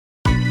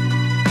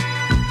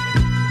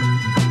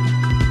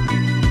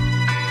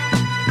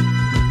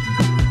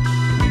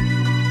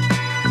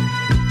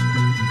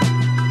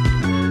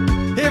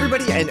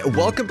everybody, and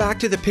welcome back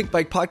to the Pink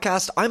Bike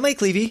Podcast. I'm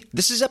Mike Levy.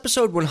 This is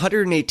episode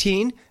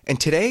 118, and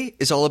today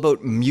is all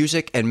about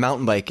music and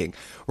mountain biking.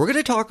 We're going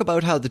to talk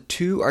about how the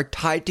two are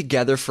tied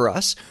together for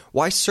us,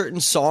 why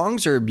certain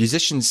songs or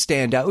musicians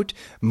stand out,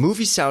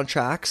 movie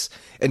soundtracks,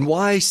 and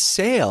why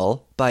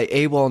Sail by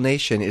AWOL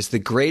Nation is the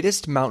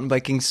greatest mountain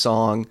biking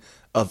song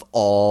of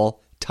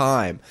all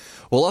time.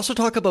 We'll also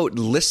talk about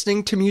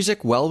listening to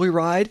music while we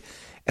ride,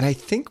 and I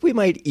think we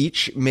might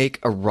each make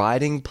a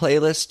riding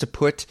playlist to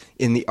put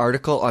in the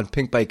article on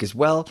Pink Bike as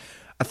well.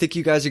 I think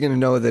you guys are going to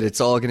know that it's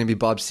all going to be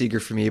Bob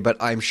Seger for me, but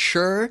I'm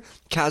sure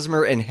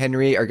Casimir and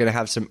Henry are going to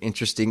have some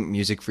interesting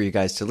music for you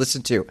guys to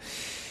listen to.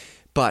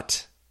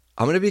 But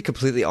I'm going to be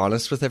completely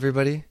honest with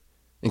everybody,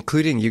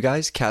 including you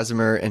guys,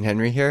 Casimir and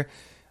Henry here.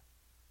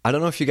 I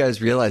don't know if you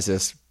guys realize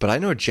this, but I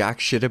know jack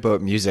shit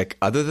about music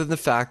other than the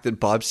fact that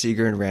Bob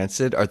Seger and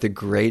Rancid are the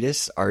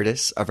greatest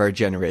artists of our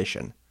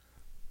generation.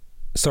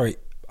 Sorry,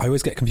 I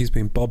always get confused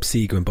between Bob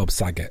Seger and Bob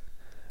Saget.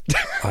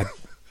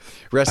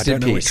 Rest in peace. I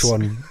don't know which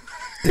one.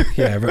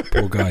 Yeah,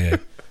 poor guy.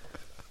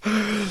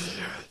 Yeah.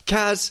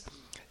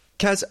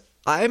 Kaz,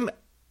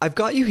 I've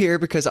got you here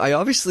because I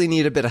obviously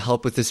need a bit of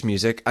help with this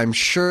music. I'm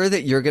sure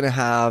that you're going to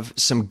have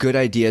some good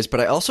ideas,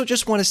 but I also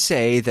just want to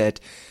say that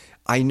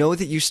I know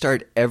that you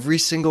start every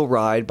single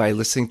ride by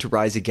listening to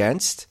Rise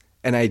Against,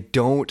 and I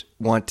don't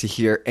want to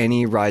hear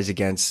any Rise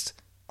Against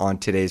on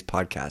today's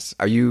podcast.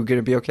 Are you going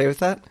to be okay with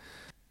that?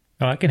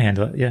 Oh, I can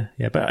handle it.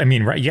 Yeah. But I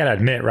mean, you got to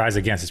admit, Rise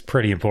Against is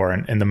pretty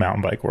important in the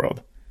mountain bike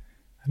world.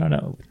 I don't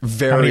know.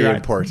 Very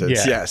important.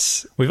 Yeah.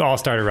 Yes. We've all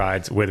started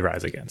rides with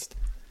Rise Against.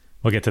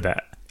 We'll get to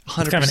that.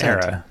 100%. It's kind of an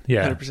era.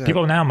 Yeah. 100%.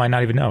 People now might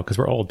not even know because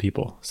we're old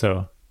people.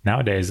 So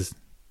nowadays,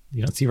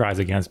 you don't see Rise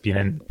Against being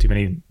in too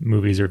many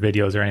movies or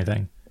videos or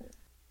anything.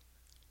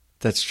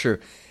 That's true.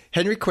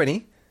 Henry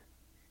Quinney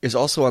is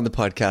also on the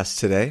podcast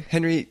today.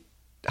 Henry,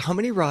 how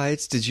many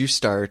rides did you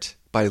start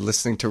by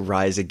listening to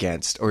Rise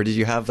Against? Or did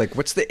you have,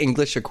 what's the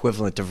English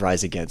equivalent of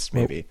Rise Against,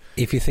 maybe?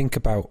 Well, if you think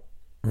about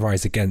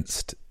Rise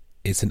Against,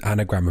 it's an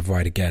anagram of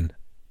Ride Again.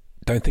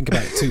 Don't think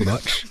about it too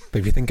much, but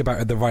if you think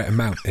about it the right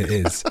amount, it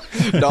is.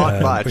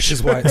 Not much. Which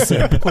is why it's so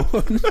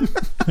important.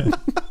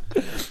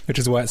 Which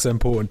is why it's so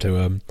important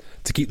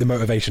to keep the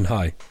motivation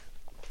high.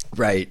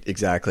 Right,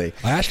 exactly.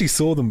 I actually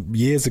saw them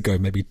years ago,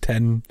 maybe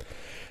 10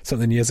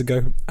 something years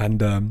ago,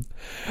 and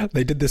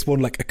they did this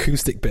one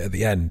acoustic bit at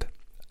the end,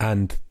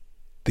 and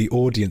the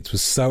audience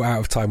was so out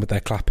of time with their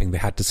clapping they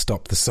had to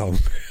stop the song.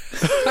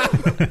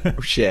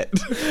 Oh shit.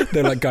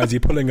 They're like, guys,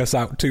 you're pulling us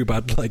out too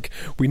bad.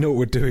 We know what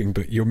we're doing,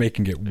 but you're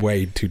making it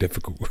way too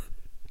difficult.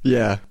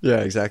 Yeah,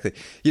 exactly.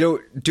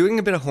 Doing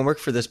a bit of homework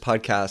for this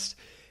podcast,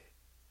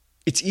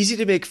 it's easy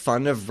to make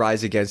fun of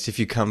Rise Against if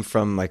you come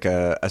from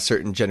a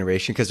certain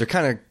generation because they're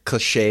kind of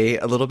cliche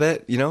a little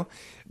bit,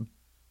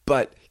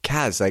 But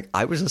Kaz,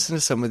 I was listening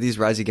to some of these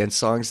Rise Against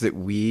songs that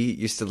we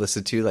used to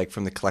listen to,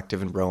 from the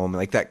Collective and Rome,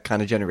 that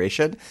kind of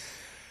generation.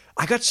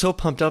 I got so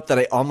pumped up that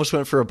I almost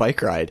went for a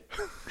bike ride.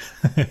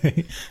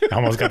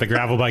 Almost got the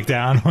gravel bike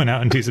down, went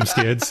out and do some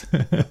skids.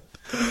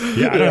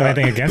 Yeah, I don't have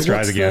anything against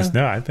Rise Against.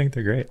 No, I think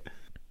they're great.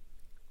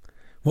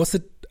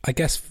 I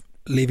guess,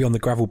 Levy, on the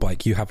gravel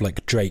bike, you have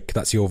Drake,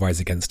 that's your Rise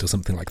Against or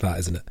something like that,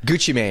 isn't it?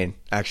 Gucci Mane,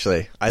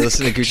 actually. I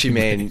listen to Gucci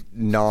Mane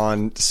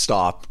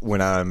non-stop when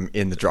I'm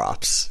in the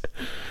drops.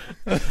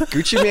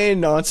 Gucci Mane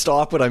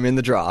non-stop when I'm in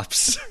the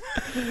drops.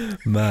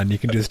 Man, you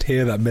can just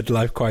hear that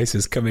midlife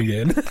crisis coming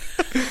in.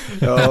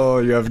 Oh,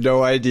 you have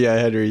no idea,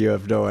 Henry. You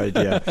have no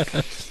idea.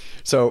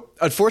 So,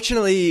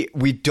 unfortunately,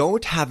 we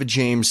don't have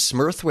James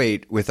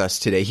Smurthwaite with us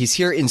today. He's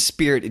here in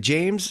spirit.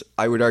 James,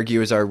 I would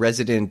argue, is our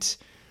resident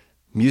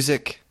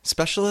music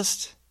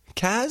specialist,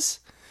 Kaz.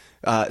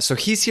 So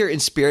he's here in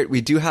spirit.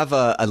 We do have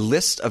a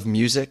list of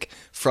music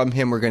from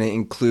him we're going to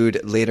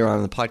include later on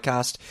in the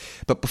podcast.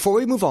 But before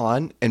we move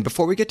on and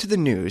before we get to the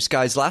news,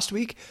 guys, last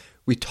week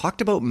we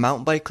talked about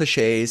mountain bike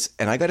cliches,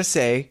 and I got to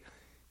say,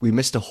 we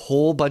missed a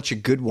whole bunch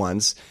of good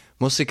ones,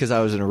 mostly because I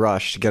was in a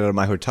rush to get out of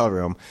my hotel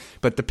room.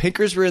 But the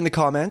Pinkers were in the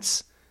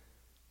comments,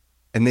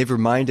 and they've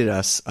reminded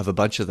us of a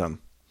bunch of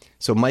them.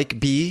 So Mike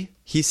B,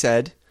 he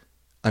said,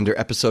 under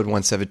episode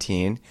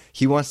 117,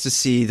 he wants to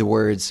see the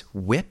words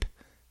whip,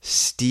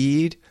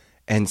 steed,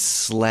 and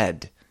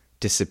sled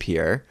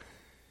disappear.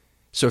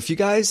 So if you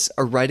guys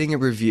are writing a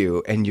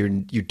review and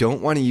you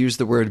don't want to use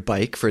the word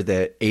bike for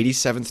the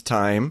 87th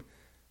time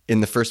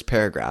in the first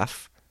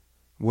paragraph,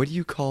 what do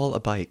you call a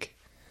bike?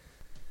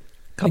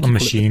 Call a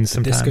machine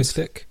sometimes. Disco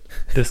stick.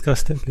 Disco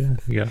stick,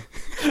 yeah.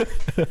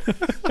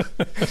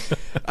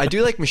 I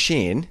do like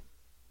machine.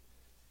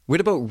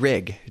 What about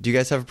rig? Do you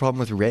guys have a problem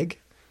with rig?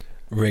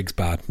 Rig's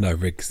bad. No,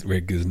 rig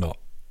is not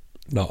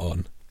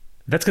on.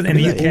 That's because in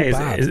the UK,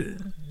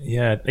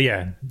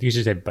 you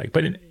should say bike.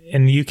 But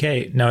in the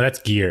UK, no, that's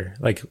gear.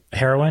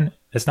 Heroin,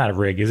 it's not a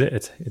rig, is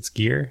it? It's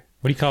gear.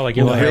 What do you call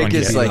your heroin rig?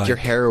 Is gear? your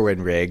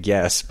heroin rig,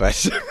 yes,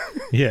 but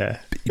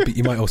yeah. But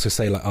you might also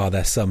say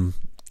there's some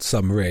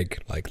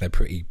rig, they're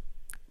pretty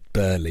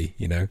burly,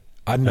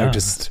 I don't know,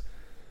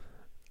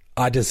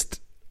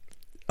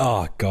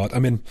 oh God, I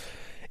mean,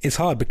 it's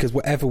hard because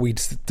whatever we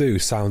do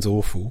sounds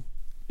awful.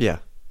 Yeah.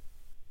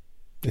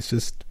 It's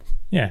just...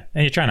 Yeah,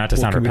 and you try not to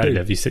What sound can we do?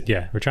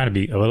 repetitive. We're trying to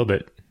be a little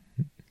bit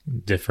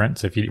different.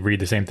 So if you read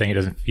the same thing, it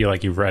doesn't feel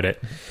like you've read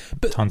it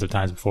tons of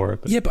times before.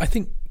 But. Yeah, but I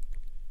think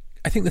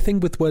the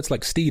thing with words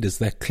like steed is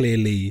they're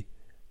clearly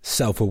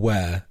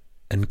self-aware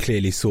and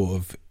clearly sort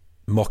of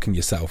mocking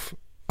yourself.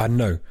 I don't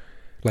know.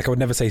 Like, I would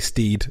never say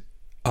steed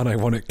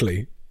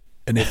unironically.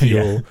 And if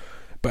you're...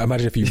 But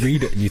imagine if you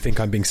read it and you think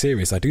I'm being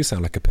serious, I do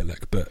sound like a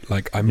pillock, but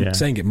like I'm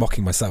saying it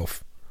mocking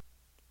myself.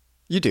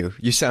 You do.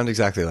 You sound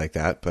exactly like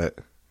that, but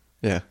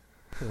yeah.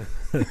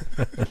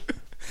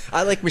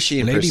 I like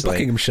machine Lady personally.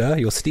 Buckinghamshire,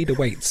 your steed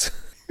awaits.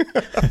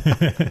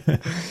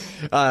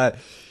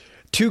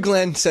 To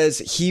Glenn says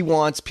he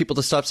wants people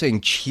to stop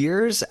saying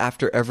cheers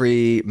after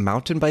every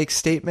mountain bike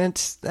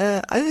statement.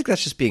 I think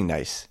that's just being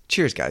nice.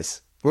 Cheers,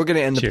 guys. We're going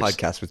to end the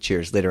podcast with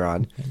cheers later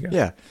on.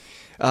 Yeah.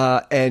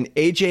 And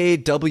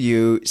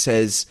AJW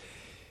says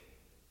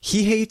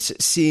he hates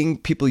seeing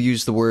people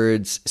use the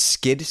words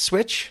skid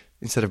switch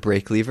instead of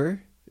brake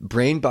lever,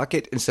 brain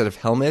bucket instead of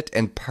helmet,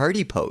 and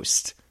party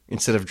post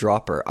instead of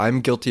dropper.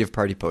 I'm guilty of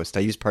party post. I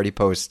use party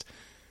post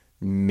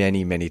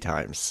many, many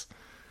times.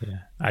 Yeah,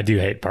 I do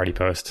hate party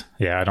post.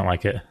 Yeah, I don't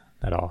like it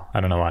at all.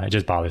 I don't know why. It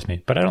just bothers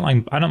me. But I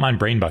don't mind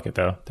brain bucket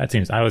though. I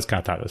always kind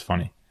of thought it was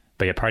funny.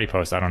 But yeah, party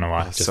post, I don't know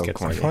why. It just so gets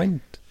corny.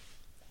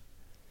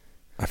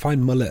 I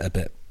find mullet a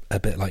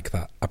bit like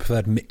that. I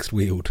preferred mixed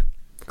wheeled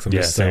because I'm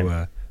just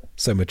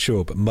so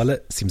mature. But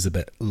mullet seems a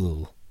bit.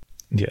 Ugh.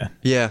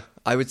 Yeah,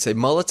 I would say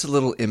mullet's a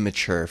little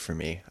immature for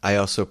me. I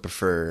also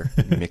prefer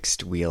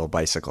mixed wheel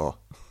bicycle,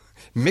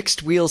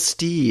 mixed wheel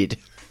steed.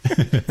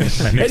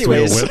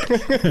 Anyways,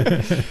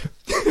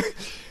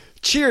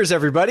 cheers,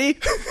 everybody.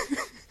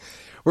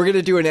 We're going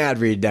to do an ad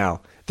read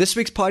now. This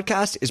week's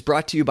podcast is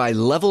brought to you by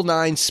Level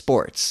 9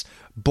 Sports.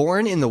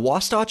 Born in the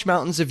Wasatch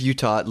Mountains of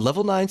Utah,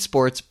 Level 9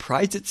 Sports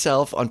prides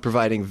itself on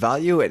providing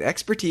value and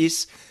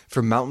expertise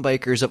for mountain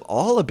bikers of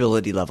all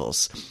ability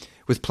levels.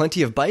 With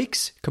plenty of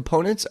bikes,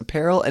 components,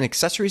 apparel, and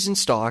accessories in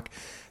stock,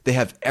 they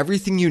have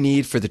everything you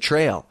need for the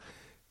trail.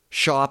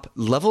 Shop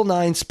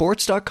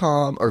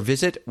level9sports.com or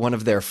visit one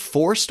of their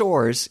 4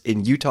 stores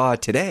in Utah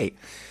today.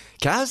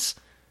 Kaz,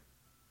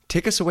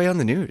 take us away on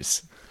the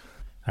news.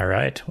 All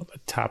right. Well, at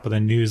the top of the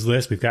news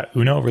list, we've got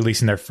Uno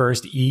releasing their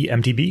first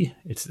eMTB.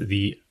 It's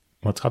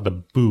what's called the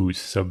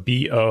Boost. So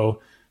BO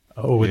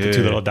with the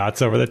 2 little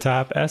dots over the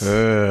top. S.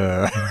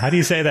 How do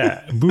you say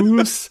that?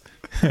 Boost.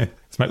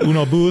 It's my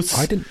Uno Boost.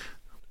 I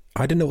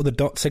didn't know what the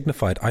dot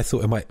signified. I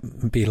thought it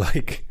might be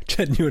like,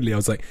 genuinely, I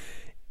was like,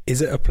 is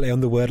it a play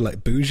on the word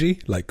like bougie?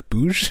 Like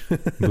bouge?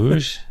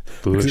 Bouge?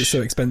 Because it's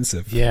so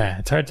expensive. Yeah,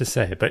 it's hard to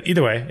say. But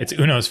either way, it's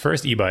Uno's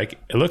first e-bike.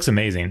 It looks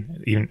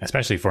amazing, even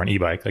especially for an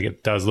e-bike. Like,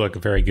 it does look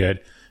very good.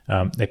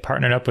 They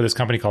partnered up with this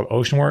company called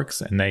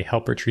Oceanworks, and they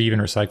help retrieve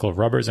and recycle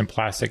rubbers and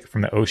plastic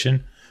from the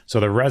ocean. So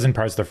the resin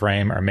parts of the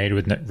frame are made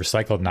with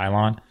recycled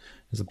nylon.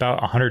 There's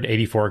about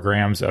 184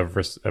 grams of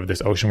this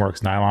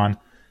Oceanworks nylon.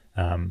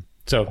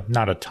 So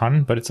not a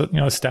ton, but it's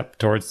a step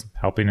towards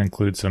helping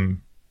include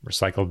some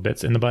recycled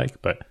bits in the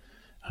bike. But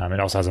it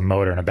also has a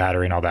motor and a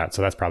battery and all that.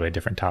 So that's probably a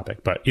different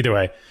topic. But either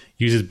way,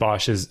 uses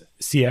Bosch's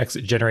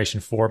CX Generation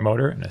 4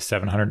 motor and a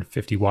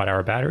 750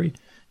 watt-hour battery,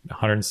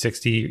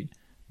 160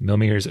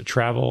 millimeters of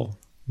travel,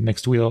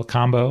 mixed wheel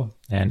combo,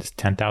 and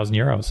 10,000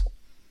 euros.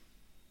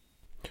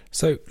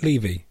 So,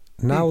 Levy,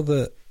 now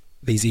that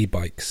these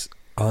e-bikes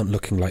aren't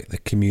looking like the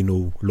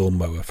communal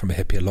lawnmower from a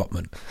hippie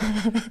allotment,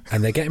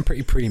 and they're getting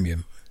pretty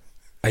premium,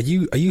 are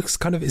you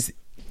kind of,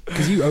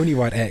 because you only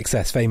ride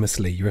AXS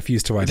famously, you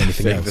refuse to ride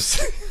anything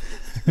else.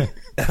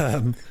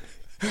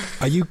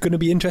 Are you going to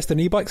be interested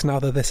in e-bikes now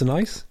that they're so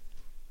nice?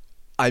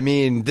 I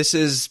mean, this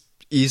is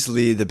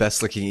easily the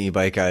best looking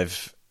e-bike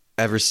I've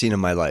ever seen in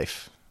my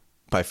life,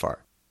 by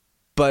far.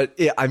 But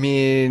I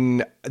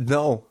mean,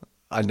 no,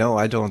 I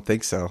don't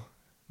think so.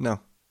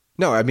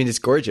 No, I mean, it's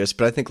gorgeous,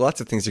 but I think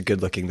lots of things are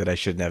good looking that I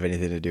shouldn't have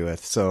anything to do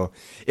with. So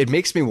it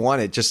makes me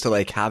want it just to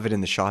like have it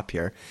in the shop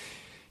here.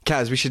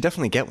 Kaz, we should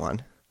definitely get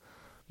one.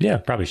 Yeah,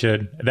 probably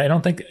should. I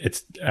don't think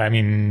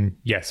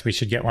yes, we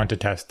should get one to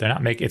test. They're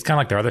not it's kind of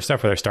like their other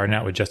stuff where they're starting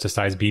out with just a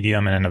size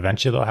medium and then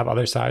eventually they'll have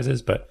other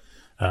sizes. But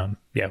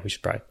yeah, we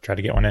should probably try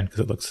to get one in because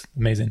it looks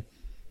amazing.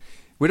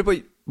 What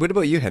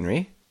about you,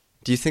 Henry?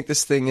 Do you think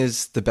this thing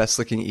is the best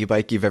looking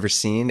e-bike you've ever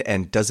seen?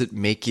 And does it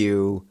make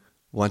you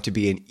want to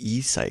be an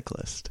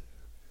e-cyclist?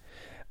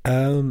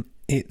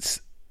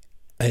 It's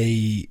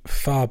a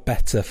far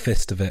better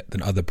fist of it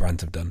than other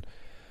brands have done.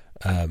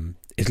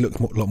 It looks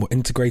a lot more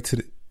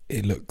integrated.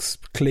 It looks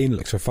clean. It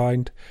looks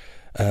refined.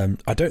 I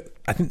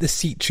think the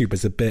seat tube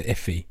is a bit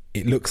iffy.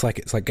 It looks like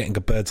it's like getting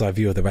a bird's eye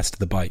view of the rest of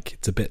the bike.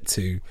 It's a bit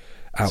too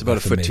out. It's about a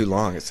foot too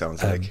long. It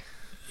sounds like.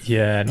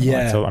 Yeah.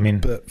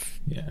 But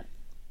yeah.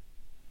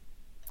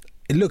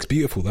 It looks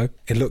beautiful though.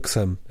 It looks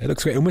great.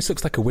 It almost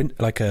looks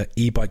like a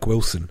e-bike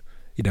Wilson.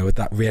 With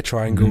that rear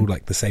triangle,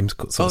 like the same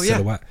sort of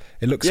silhouette.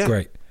 It looks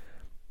great.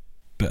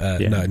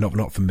 But no,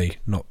 not for me.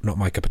 Not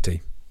my cup of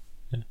tea.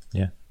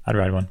 Yeah, I'd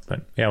ride one.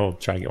 But yeah, we'll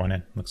try to get one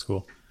in. Looks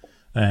cool.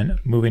 And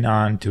moving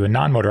on to a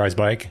non-motorized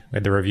bike, we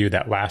had the review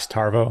that last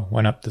Tarvo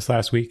went up this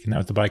last week, and that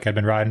was the bike I've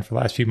been riding for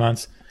the last few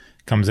months.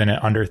 Comes in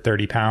at under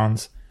 30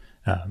 pounds.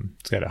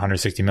 It's got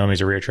 160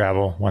 millimeters of rear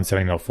travel,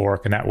 170 mil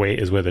fork, and that weight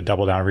is with a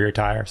double down rear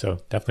tire. So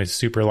definitely a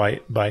super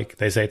light bike.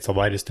 They say it's the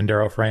lightest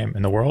enduro frame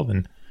in the world,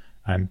 and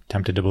I'm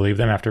tempted to believe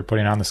them after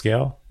putting it on the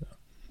scale.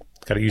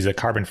 It's got to use a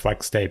carbon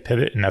flex stay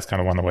pivot, and that's kind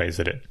of one of the ways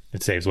that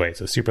it saves weight.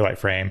 So super light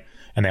frame,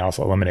 and they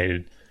also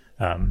eliminated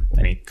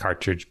any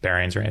cartridge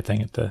bearings or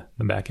anything at the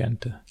back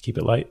end to keep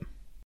it light.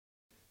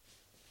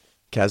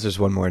 Kaz, there's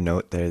one more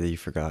note there that you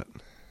forgot.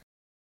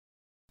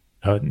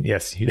 Oh,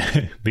 yes.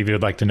 Levy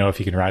would like to know if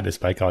you can ride this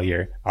bike all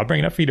year. I'll bring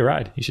it up for you to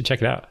ride. You should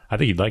check it out. I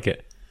think you'd like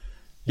it.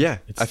 Yeah,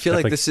 I feel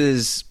like this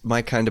is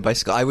my kind of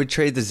bicycle. I would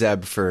trade the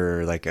Zeb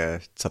for like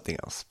something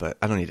else, but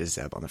I don't need a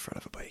Zeb on the front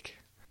of a bike.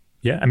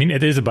 Yeah, I mean,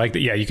 it is a bike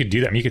that, yeah, you could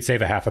do that. I mean, you could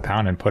save a half a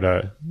pound and put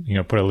a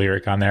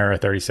Lyric on there, or a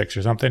 36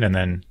 or something, and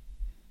then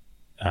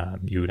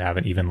you would have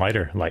an even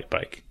light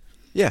bike.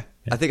 Yeah,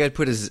 I think I'd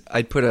put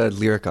a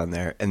Lyric on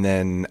there, and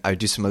then I'd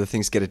do some other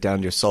things, get it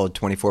down to a solid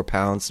 24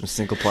 pounds, some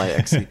single ply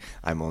XC.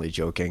 I'm only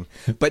joking.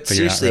 But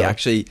seriously, really.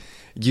 Actually,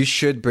 you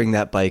should bring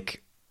that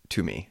bike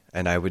to me,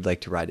 and I would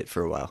like to ride it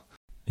for a while.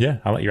 Yeah,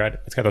 I'll let you ride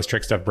it. It's got those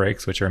trick stuff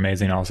brakes, which are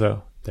amazing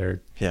also.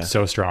 They're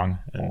so strong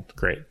and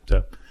great.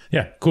 So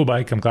yeah, cool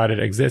bike. I'm glad it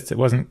exists.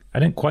 I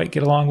didn't quite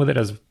get along with it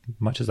as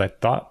much as I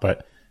thought,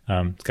 but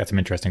it's got some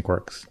interesting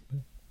quirks.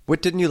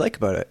 What didn't you like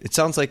about it? It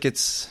sounds like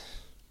it's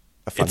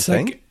a fun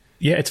thing.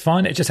 Yeah, it's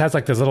fun. It just has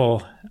like this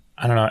little,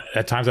 I don't know,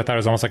 at times I thought it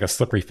was almost like a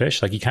slippery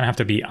fish. Like you kind of have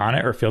to be on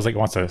it, or it feels like it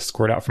wants to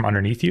squirt out from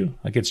underneath you.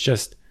 Like it's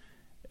just...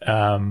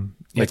 like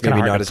it's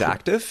maybe not as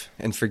active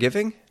and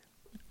forgiving?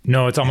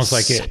 No, it's almost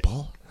like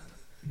supple?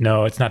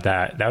 No, it's not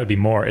that. That would be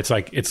more. It's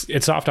like, it's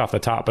soft off the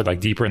top, but like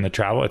deeper in the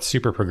travel, it's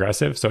super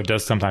progressive. So it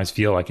does sometimes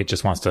feel like it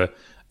just wants to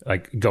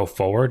like go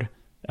forward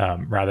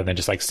rather than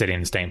just like sitting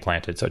and staying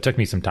planted. So it took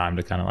me some time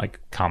to kind of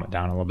like calm it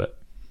down a little bit.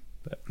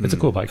 But it's a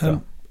cool bike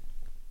though.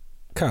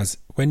 Kaz,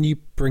 when you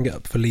bring it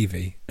up for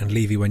Levy, and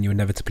Levy when you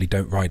inevitably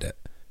don't ride it,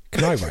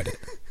 can I ride it?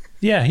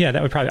 Yeah,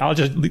 that would probably... I'll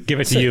just give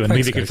it to you, and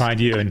Levy can find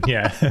you, and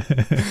yeah.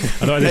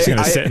 Otherwise, it's going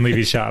to sit in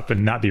Levy's shop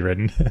and not be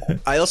ridden.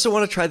 I also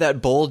want to try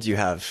that Bold you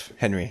have,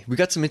 Henry. We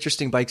got some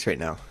interesting bikes right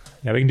now.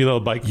 Yeah, we can do a little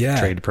bike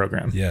trade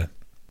program. Yeah.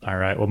 All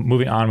right, well,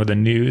 moving on with the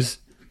news,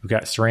 we've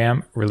got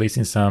SRAM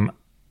releasing some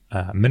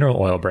mineral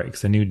oil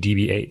brakes, the new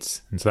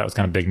DB8s. And so that was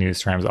kind of big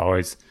news. SRAM's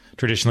always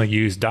traditionally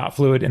used dot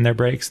fluid in their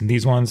brakes, and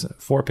these ones,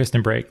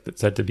 4-piston brake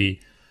that's said to be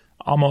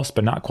almost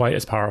but not quite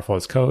as powerful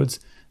as Codes.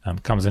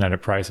 Comes in at a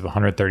price of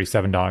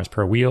 $137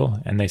 per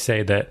wheel, and they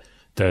say that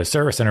the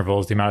service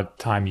intervals, the amount of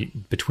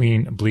time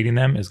between bleeding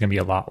them, is going to be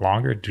a lot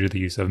longer due to the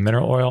use of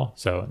mineral oil.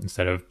 So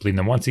instead of bleeding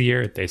them once a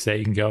year, they say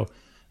you can go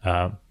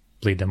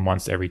bleed them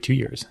once every 2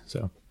 years.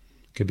 So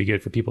it could be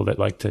good for people that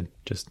like to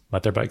just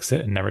let their bike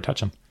sit and never touch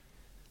them.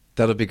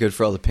 That'll be good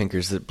for all the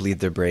pinkers that bleed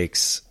their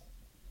brakes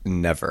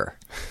never.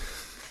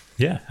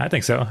 Yeah, I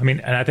think so. I mean,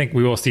 and I think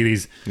we will see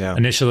these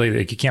initially.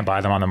 Like, you can't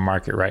buy them on the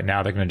market right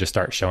now. They're going to just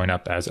start showing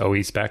up as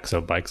OE specs, so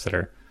bikes that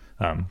are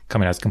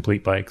coming as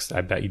complete bikes.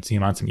 I bet you'd see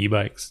them on some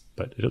e-bikes.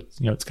 But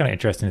it's kind of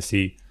interesting to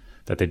see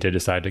that they did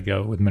decide to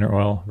go with mineral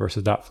oil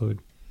versus dot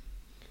fluid.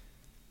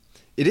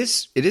 It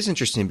is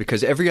interesting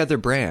because every other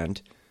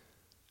brand,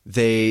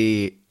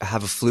 they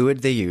have a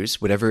fluid they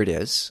use, whatever it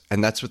is,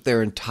 and that's what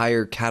their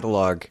entire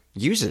catalog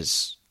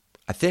uses.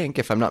 I think,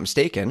 if I'm not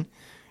mistaken.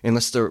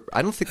 Unless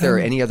I don't think there are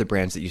any other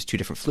brands that use two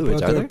different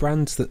fluids, are there? Are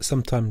brands that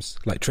sometimes,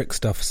 like Trick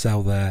Stuff,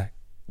 sell their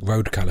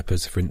road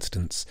calipers, for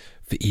instance,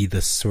 for either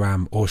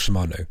SRAM or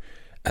Shimano,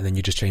 and then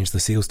you just change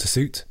the seals to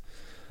suit.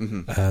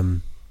 Mm-hmm.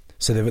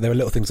 So there are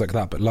little things like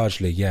that, but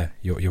largely, yeah,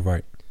 you're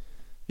right.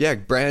 Yeah,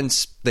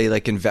 brands, they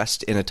like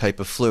invest in a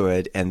type of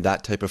fluid, and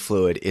that type of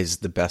fluid is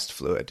the best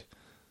fluid.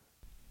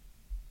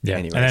 Yeah,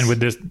 anyways. And then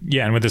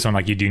with this one,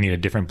 like you do need a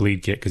different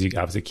bleed kit because you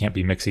obviously can't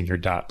be mixing your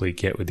dot bleed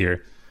kit with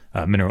your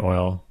mineral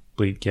oil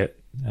bleed kit.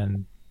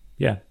 And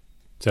yeah,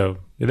 so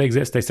they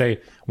exist. They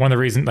say one of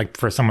the reasons, like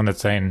for someone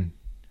that's saying,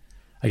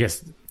 I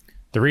guess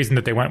the reason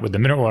that they went with the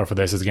mineral oil for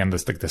this is again the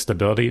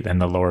stability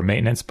and the lower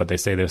maintenance, but they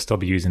say they'll still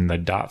be using the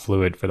dot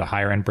fluid for the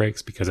higher end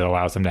brakes because it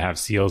allows them to have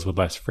seals with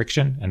less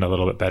friction and a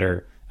little bit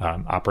better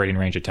operating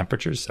range at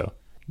temperatures. So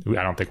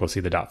I don't think we'll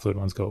see the dot fluid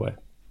ones go away.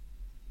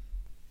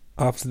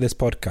 After this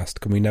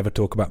podcast, can we never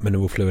talk about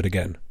mineral fluid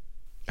again?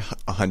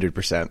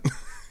 100%.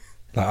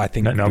 Like, I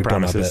think no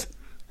promises.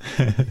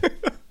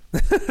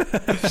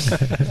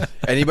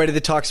 Anybody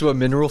that talks about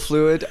mineral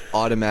fluid,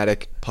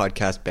 automatic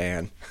podcast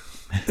ban.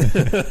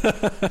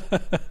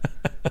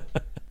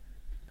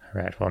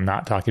 All right, well,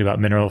 not talking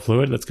about mineral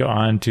fluid, let's go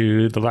on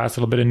to the last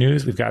little bit of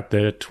news. We've got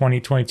the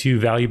 2022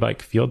 Value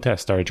Bike field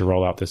test started to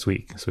roll out this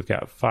week. So we've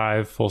got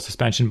 5 full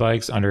suspension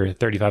bikes under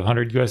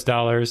 $3,500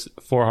 US,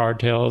 4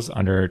 hardtails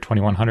under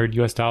 $2,100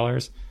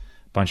 US. A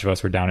bunch of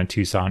us were down in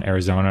Tucson,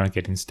 Arizona,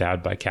 getting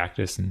stabbed by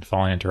cactus and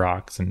falling into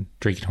rocks and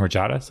drinking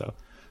horchata. So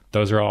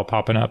those are all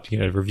popping up. You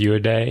get a review a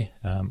day,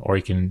 or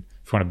you can,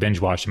 if you want to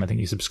binge watch them, I think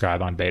you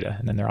subscribe on beta,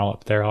 and then they're all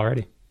up there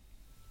already.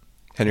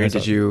 Henry,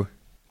 did you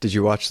Did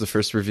you watch the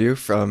first review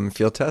from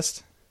Field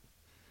Test?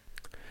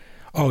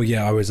 Oh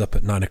yeah, I was up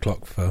at 9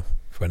 o'clock for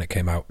when it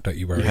came out. Don't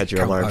you worry. You had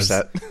your alarm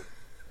set.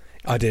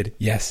 I did.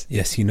 Yes.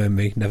 You know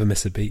me. Never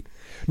miss a beat.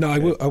 No, I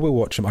will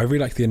watch them. I really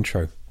like the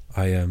intro.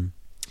 It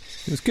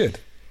was good.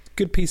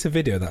 Good piece of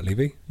video, that,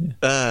 Levy.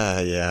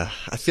 Yeah.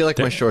 I feel like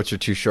my shorts are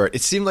too short.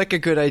 It seemed like a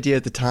good idea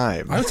at the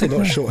time. I would say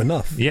not short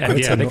enough. They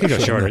could go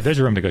shorter. Enough. There's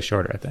room to go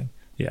shorter, I think.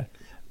 Yeah.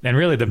 And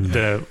really,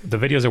 the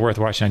videos are worth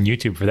watching on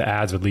YouTube for the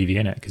ads with Levy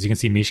in it, because you can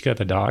see Mishka,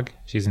 the dog.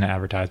 She's in an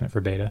advertisement for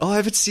Beta. Oh, I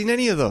haven't seen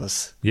any of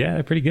those. Yeah,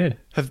 they're pretty good.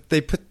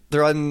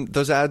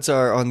 Those ads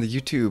are on the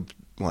YouTube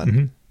one?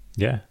 Mm-hmm.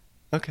 Yeah.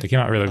 Okay. They came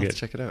out really good. Let's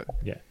check it out.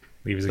 Yeah.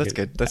 Levy's That's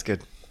good.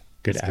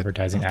 Good That's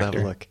advertising I'll actor.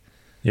 have a look.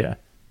 Yeah.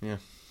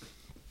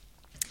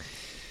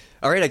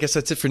 All right, I guess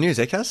that's it for news,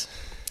 Kaz?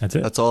 That's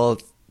it. That's all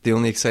the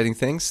only exciting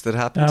things that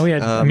happened? We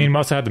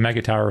also had the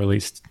Mega Tower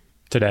released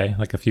today,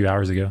 like a few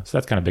hours ago. So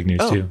that's kind of big news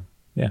too.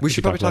 Yeah, we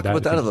should probably talk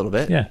about that a little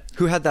bit. Yeah.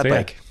 Who had that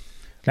bike?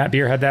 Matt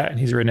Beer had that, and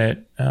he's ridden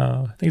it,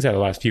 I think he's had it the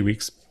last few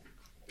weeks.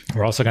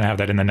 We're also going to have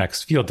that in the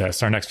next field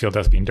test. Our next field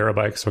test being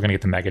Durabike, so we're going to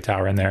get the Mega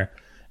Tower in there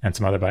and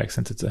some other bikes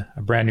since it's a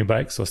brand new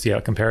bike. So we'll see how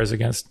it compares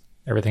against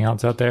everything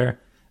else out there.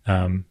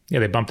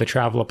 They bumped the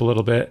travel up a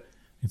little bit.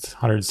 It's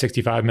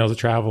 165 mils of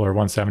travel, or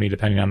 170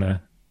 depending on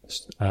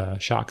the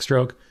shock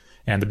stroke.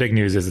 And the big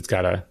news is it's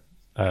got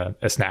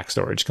a snack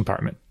storage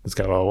compartment. It's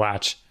got a little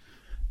latch.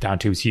 Down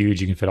tube's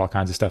huge. You can fit all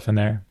kinds of stuff in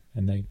there.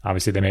 And they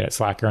made it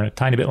slacker and a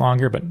tiny bit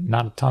longer, but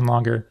not a ton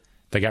longer.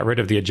 They got rid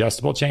of the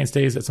adjustable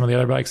chainstays that some of the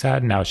other bikes had,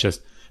 and now it's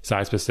just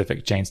size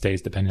specific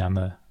chainstays depending on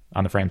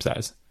the frame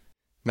size.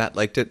 Matt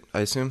liked it,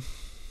 I assume.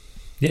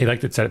 Yeah, he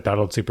liked it. Said it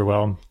pedaled super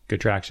well, good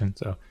traction.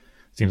 So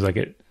it seems like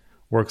it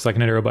works like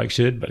an enduro bike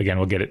should. But again,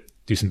 we'll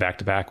do some back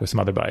to back with some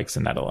other bikes,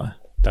 and that'll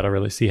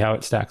really see how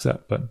it stacks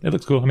up. But it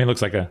looks cool. I mean, it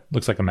looks like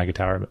a Mega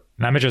Tower. But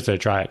I'm interested to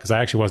try it because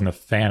I actually wasn't a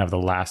fan of the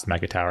last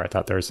Mega Tower. I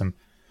thought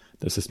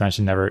the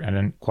suspension I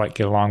didn't quite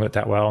get along with it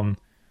that well, and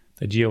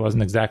the Geo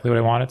wasn't exactly what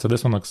I wanted. So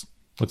this one looks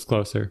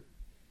closer.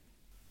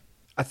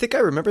 I think I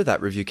remember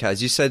that review,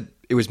 Kaz. You said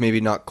it was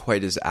maybe not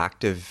quite as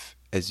active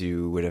as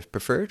you would have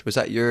preferred. Was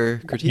that your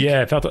critique?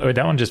 Yeah,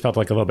 that one just felt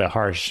like a little bit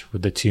harsh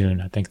with the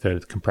tune. I think the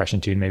compression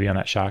tune maybe on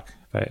that shock.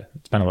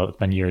 It's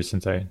been years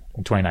since in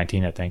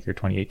 2019, I think, or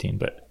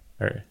 2018,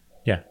 I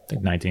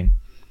think 19.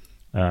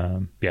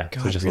 God, so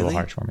it's just a little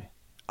harsh for me.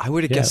 I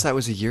would have guessed that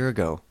was a year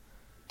ago.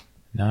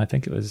 No, I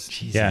think it was.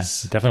 Jesus. Yeah,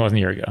 it definitely wasn't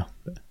a year ago.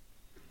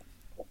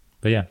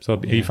 But yeah, so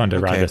it'll be fun to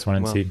ride this one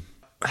and see.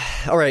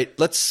 All right,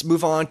 let's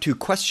move on to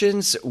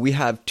questions. We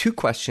have 2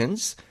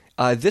 questions.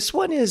 This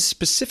one is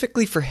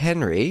specifically for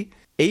Henry.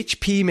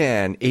 HP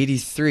Man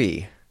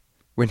 83.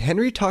 When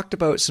Henry talked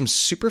about some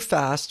super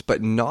fast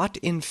but not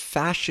in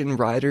fashion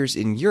riders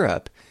in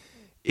Europe,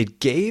 it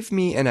gave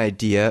me an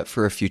idea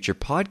for a future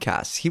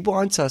podcast. He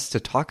wants us to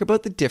talk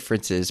about the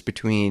differences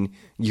between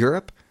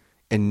Europe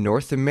and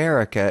North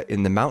America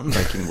in the mountain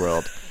biking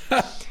world.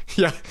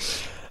 Yeah.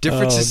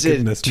 Differences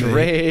in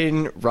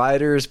terrain,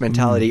 riders,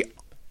 mentality.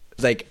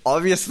 Like,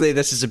 obviously,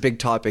 this is a big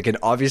topic, and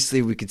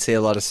obviously, we could say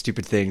a lot of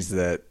stupid things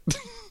that,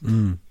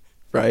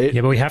 right?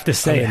 Yeah, but we have to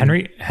say,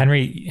 Henry,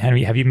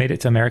 have you made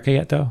it to America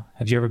yet, though?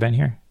 Have you ever been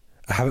here?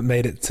 I haven't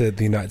made it to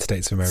the United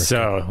States of America.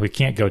 So we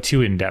can't go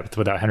too in depth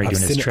without Henry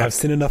doing his trip. I've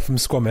seen enough from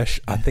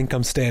Squamish. I think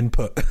I'm staying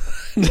put.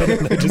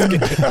 Just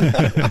kidding.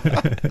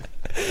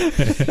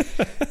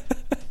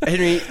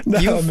 Henry,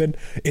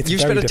 you've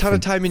spent a ton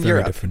of time in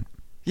Europe. Different.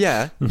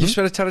 Yeah, you've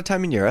spent a ton of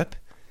time in Europe.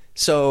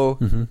 So,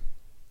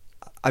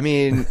 I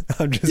mean...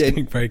 I'm just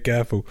being very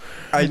careful.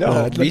 I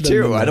know, me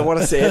too. I don't want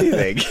to say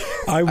anything.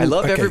 I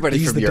love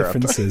everybody from Europe.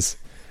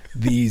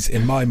 These,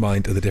 in my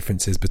mind, are the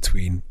differences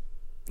between,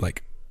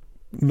 like,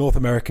 North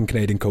American,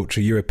 Canadian culture,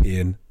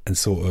 European, and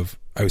sort of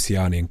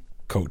Oceanian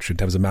culture in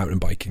terms of mountain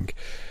biking.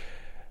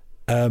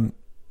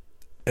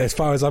 As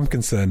far as I'm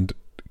concerned,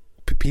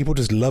 people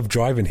just love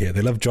driving here.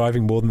 They love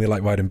driving more than they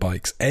like riding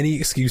bikes. Any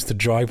excuse to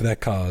drive their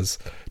cars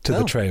to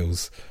the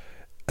trails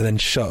and then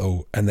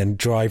shuttle and then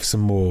drive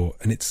some more.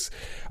 And it's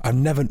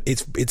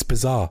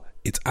bizarre.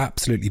 It's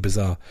absolutely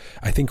bizarre.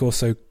 I think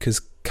also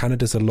because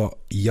Canada's a lot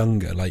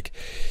younger. Like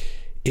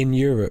in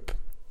Europe,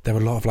 there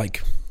are a lot of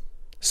like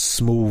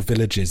small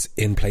villages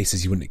in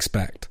places you wouldn't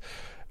expect.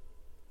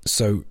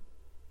 So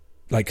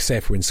like say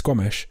if we're in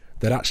Squamish,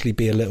 there'd actually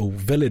be a little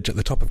village at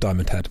the top of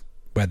Diamond Head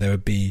where there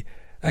would be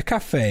a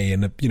cafe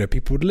and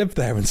people would live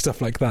there and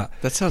stuff like that.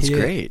 That sounds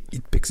great.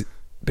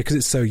 Because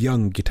it's so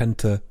young, you tend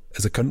to,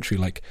 as a country,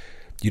 like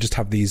you just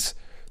have these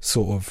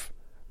sort of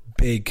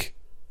big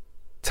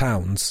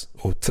towns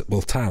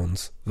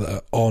towns that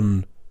are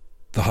on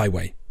the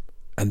highway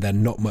and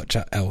then not much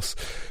else,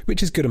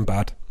 which is good and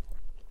bad.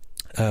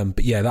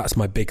 But yeah, that's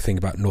my big thing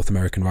about North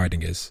American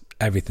riding is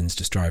everything's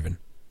just driving.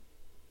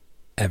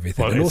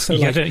 Everything. Well, and also,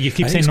 you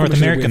keep saying North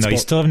American, though. You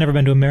still have never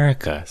been to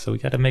America, so we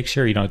got to make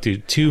sure you don't do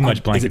too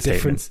much blanket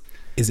statements.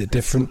 Is it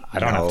different? I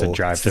don't have to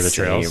drive to the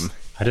trails.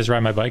 I just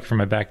ride my bike from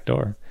my back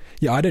door.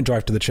 Yeah, I don't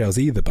drive to the trails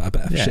either, but I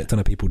bet a shit ton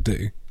of people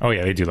do. Oh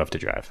yeah, they do love to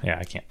drive. Yeah,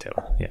 I can't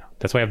tell. Yeah,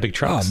 that's why I have big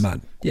trucks. Oh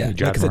man, yeah.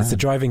 Like I said, it's a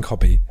driving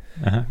hobby.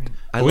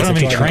 I We don't love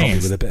have any Driving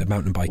trains. with a bit of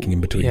mountain biking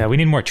in between. Yeah, we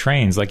need more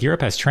trains. Like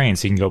Europe has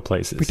trains, so you can go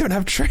places. We don't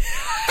have trains.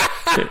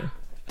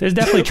 There's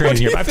definitely trains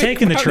in Europe. I've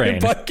taken the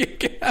train.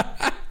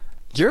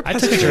 Europe I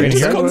has took a train in trains. I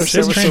Europe. don't There's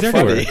understand what's trains so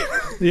everywhere.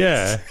 funny.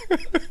 Yeah,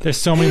 there's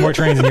so many more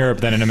trains in Europe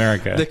than in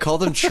America. They call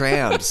them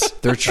trams.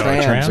 They're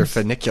trams, trams? or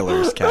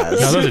funiculars, Kaz.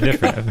 No, those are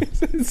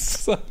different.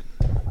 So-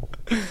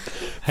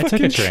 I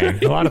took a train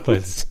a lot of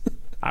places.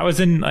 I was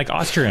in like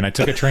Austria and I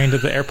took a train to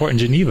the airport in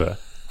Geneva.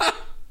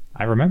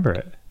 I remember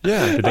it.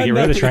 Yeah. Did they I get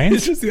rid of know, the trains?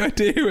 It's just the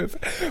idea of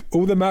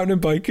all the mountain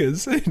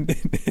bikers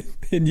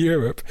in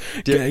Europe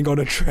getting on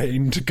a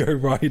train to go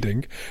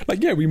riding.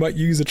 Like, yeah, we might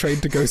use a train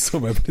to go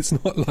somewhere, but it's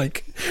not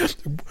like,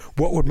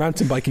 what would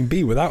mountain biking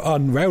be without our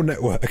rail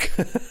network?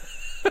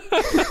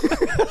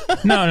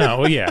 No.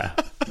 Well, yeah.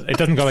 It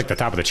doesn't go like the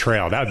top of the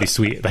trail. That would be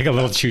sweet. Like a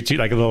little choo-choo,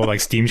 like a little like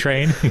steam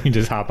train. You can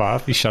just hop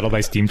off. You shuttle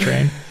by steam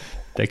train.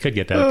 They could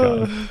get that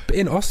going. But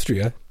in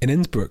Austria, in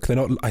Innsbruck, they're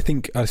not. I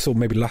think I saw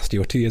maybe last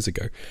year or 2 years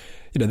ago.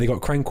 You know, they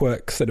got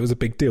Crankworx, said it was a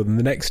big deal. Then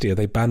the next year,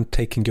 they banned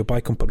taking your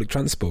bike on public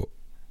transport.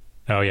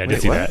 Oh yeah, I did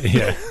Wait, see what? that.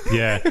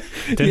 Yeah.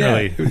 Didn't Yeah,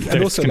 really. and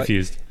They're also, like,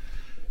 confused.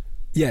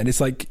 Yeah, and it's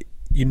like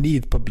you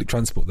need public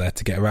transport there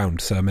to get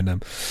around. So I mean,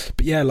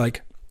 but yeah,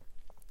 like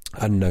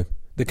I don't know.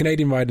 The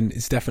Canadian riding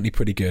is definitely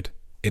pretty good.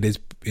 It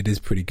is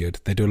pretty good.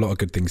 They do a lot of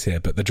good things here,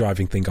 but the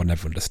driving thing I'll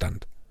never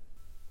understand.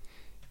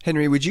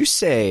 Henry, would you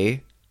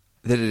say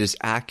that it is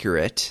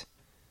accurate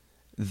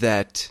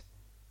that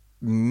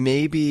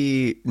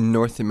maybe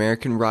North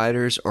American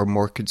riders are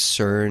more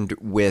concerned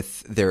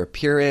with their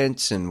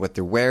appearance and what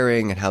they're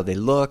wearing and how they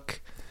look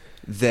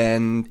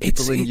than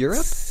people in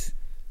Europe?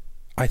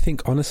 I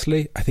think,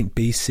 honestly,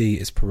 BC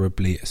is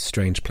probably a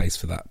strange place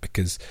for that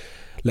because,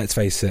 let's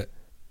face it,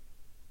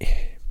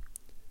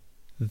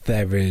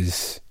 there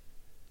is...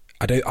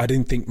 I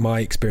don't think my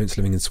experience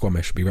living in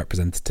Squamish would be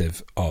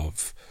representative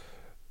of,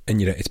 and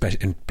you know, especially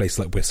in places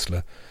like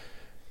Whistler,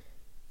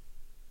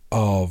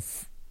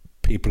 of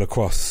people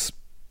across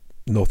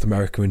North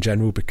America in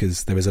general,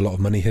 because there is a lot of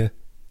money here,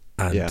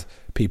 and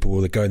people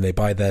will go and they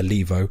buy their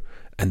Levo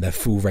and their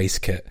full race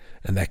kit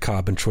and their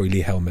carbon Troy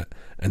Lee helmet,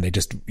 and they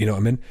just, you know what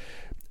I mean?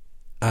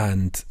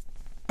 And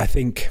I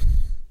think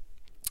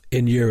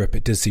in Europe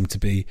it does seem to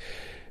be,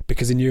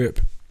 because in Europe,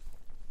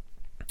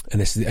 and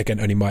this is again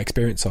only my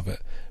experience of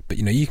it, but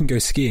you know, you can go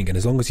skiing and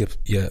as long as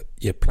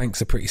your planks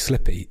are pretty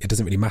slippy, it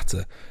doesn't really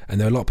matter. And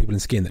there are a lot of people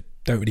in skiing that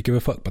don't really give a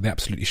fuck, but they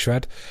absolutely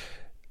shred.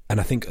 And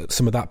I think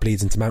some of that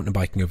bleeds into mountain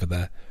biking over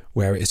there,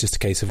 where it's just a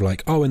case of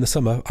like, oh, in the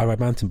summer I ride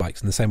mountain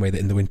bikes in the same way that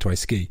in the winter I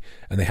ski,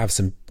 and they have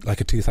some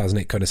like a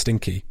 2008 kind of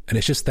Stinky, and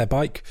it's just their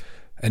bike,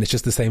 and it's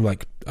just the same.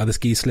 Like, are the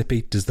skis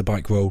slippy? Does the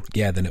bike roll?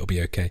 Yeah, then it'll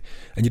be okay.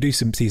 And you do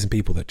see some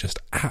people that just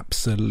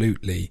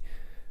absolutely,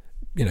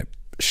 you know,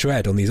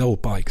 shred on these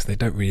old bikes. They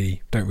don't really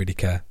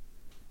care.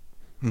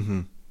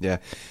 Mm-hmm. Yeah,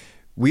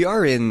 we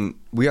are in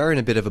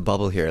a bit of a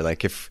bubble here.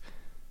 Like if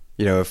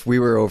we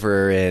were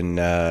over in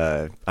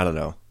I don't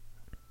know,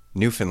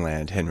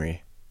 Newfoundland,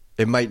 Henry,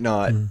 it might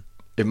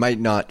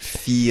not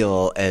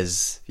feel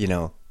as, you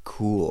know,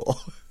 cool.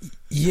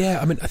 Yeah,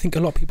 I mean, I think a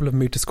lot of people have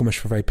moved to Squamish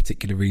for a very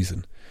particular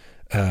reason,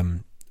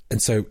 and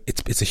so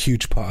it's a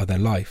huge part of their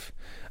life.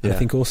 And I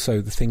think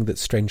also the thing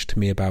that's strange to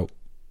me about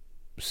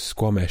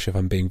Squamish, if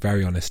I'm being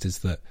very honest, is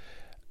that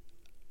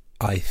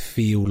I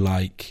feel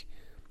like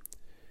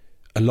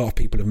a lot of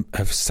people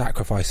have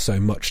sacrificed so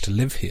much to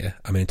live here.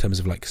 I mean, in terms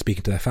of like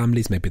speaking to their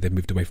families, maybe they've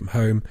moved away from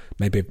home,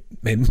 maybe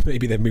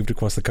they've moved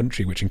across the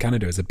country, which in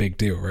Canada is a big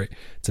deal, right?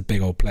 It's a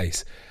big old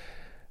place,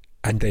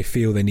 and they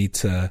feel they need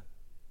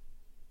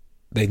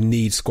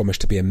Squamish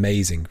to be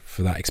amazing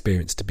for that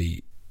experience to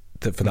be,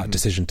 for that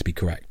decision to be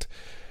correct.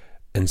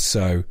 And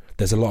so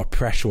there's a lot of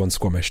pressure on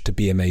Squamish to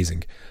be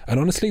amazing. And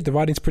honestly, the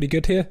riding's pretty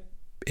good here.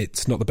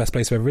 It's not the best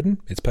place I've ever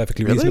ridden. It's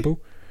perfectly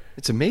reasonable.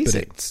 It's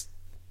amazing. But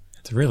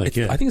It's really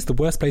good. I think it's the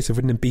worst place I've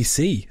ridden in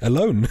BC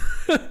alone.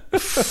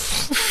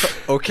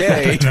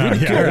 Okay. No,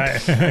 yeah,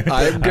 right.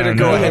 I'm going to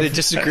go ahead and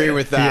disagree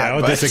with that. Yeah,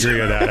 I'll but- disagree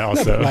with that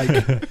also.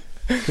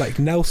 like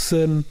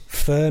Nelson,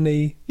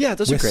 Fernie, Yeah,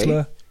 those are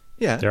Whistler. great.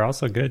 Yeah, They're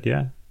also good,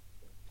 yeah.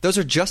 those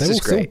are just They're all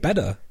as still great.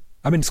 better.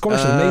 I mean, Squamish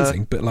is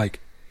amazing, but like,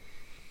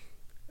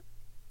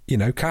 you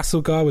know,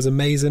 Castlegar was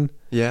amazing.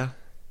 Yeah.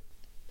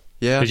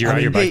 Yeah. Did you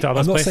ride your bike to all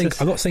those I'm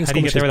places? not saying How do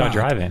you get Squamish there is without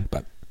bad, driving?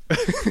 but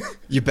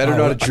You better not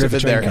have I took driven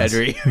the there, train, Cass.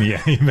 Henry.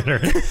 Yeah, you better.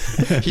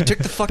 He took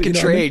the fucking know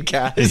what I train,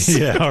 Cass.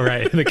 Yeah, all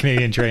right. The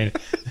Canadian train.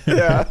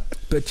 Yeah.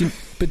 But do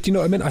you know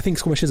what I mean? I think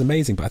Squamish is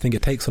amazing, but I think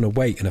it takes on a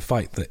weight in a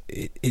fight that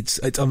it's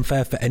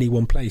unfair for any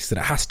one place, that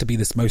it has to be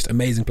this most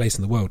amazing place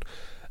in the world.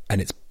 And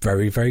it's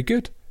very, very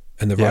good.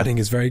 And the riding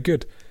is very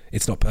good.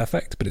 It's not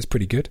perfect, but it's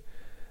pretty good.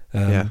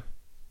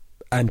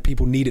 And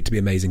people need it to be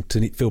amazing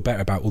to feel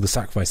better about all the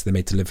sacrifices they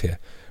made to live here,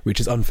 which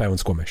is unfair on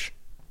Squamish.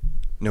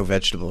 No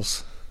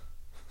vegetables.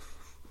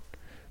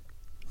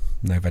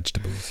 No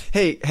vegetables.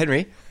 Hey,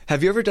 Henry,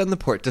 have you ever done the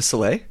Porte du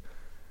Soleil?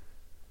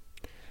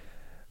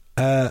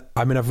 I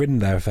mean, I've ridden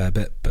there a fair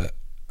bit, but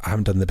I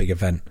haven't done the big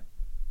event.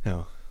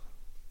 No.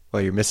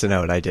 Well, you're missing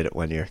out. I did it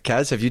one year.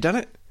 Kaz, have you done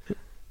it?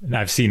 And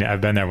I've seen it.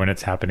 I've been there when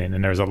it's happening,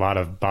 and there's a lot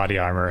of body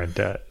armor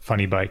and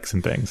funny bikes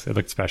and things. It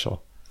looked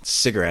special.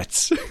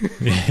 Cigarettes.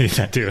 Yeah,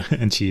 that too,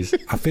 and cheese.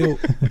 I feel.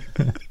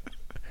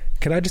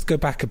 Can I just go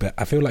back a bit?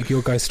 I feel like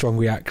your guys' strong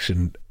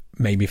reaction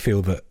made me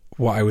feel that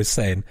what I was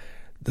saying,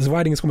 the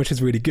riding in Squamish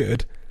is really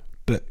good,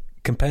 but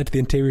compared to the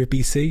interior of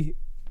BC,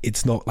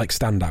 it's not like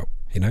standout,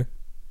 you know?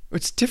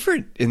 It's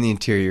different in the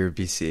interior of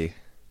BC.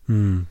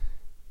 Hmm.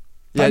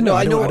 Yeah, no,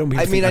 I know. don't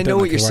I mean, I know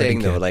what like you're the saying,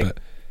 riding though. kid, Like, but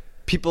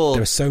people.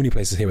 there are so many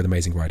places here with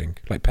amazing riding.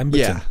 Like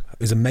Pemberton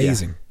is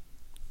amazing.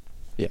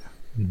 Yeah.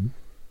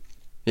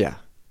 Yeah.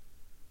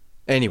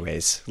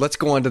 Anyways, let's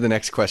go on to the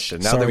next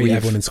question. Now Sorry, that we've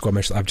everyone in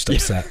Squamish, I'm just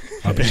upset.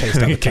 I'll be chased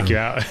out We of kick town. you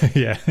out.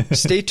 Yeah.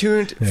 Stay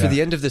tuned for Yeah.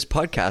 the end of this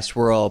podcast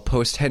where I'll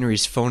post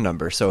Henry's phone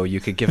number so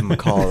you could give him a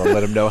call and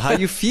let him know how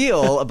you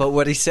feel about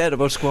what he said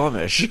about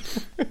Squamish.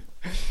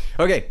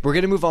 Okay, we're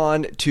going to move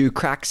on to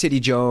Crack City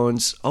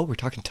Jones. Oh, we're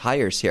talking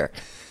tires here.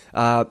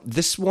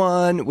 This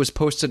one was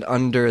posted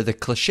under the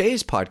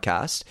Clichés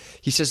podcast.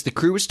 He says the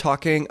crew was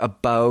talking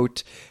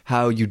about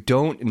how you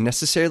don't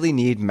necessarily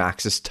need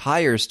Maxxis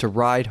tires to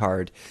ride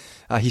hard.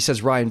 He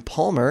says Ryan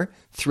Palmer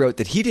threw out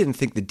that he didn't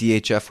think the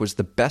DHF was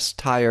the best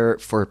tire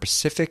for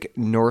Pacific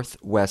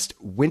Northwest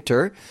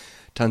winter.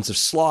 Tons of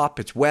slop,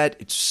 it's wet,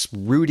 it's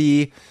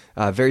rooty,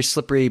 very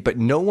slippery, but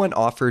no one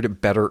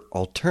offered better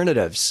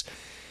alternatives.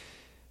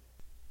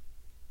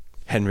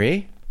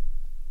 Henry?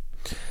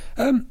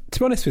 To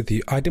be honest with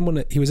you, I didn't want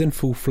to. He was in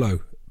full flow,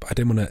 but I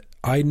didn't want to.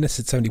 I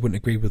necessarily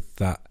wouldn't agree with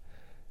that.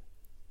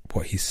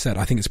 What he said,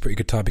 I think it's a pretty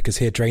good tire because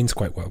here drains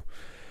quite well,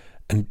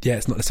 and yeah,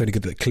 it's not necessarily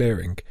good at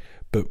clearing,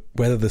 but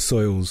whether the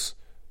soil's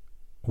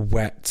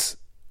wet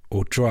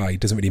or dry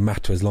doesn't really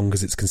matter as long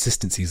as its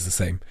consistency is the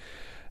same.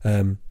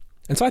 And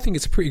so I think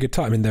it's a pretty good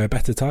tire. I mean, there are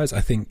better tires.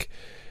 I think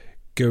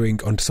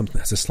going onto something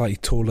that's a slightly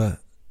taller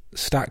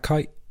stack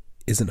height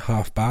isn't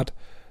half bad.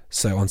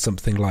 So on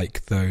something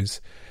like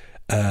those.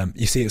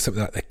 You see it's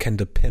something like the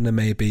Kenda Pinner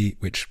maybe,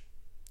 which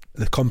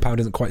the compound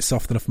isn't quite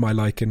soft enough for my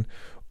liking,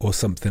 or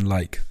something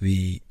like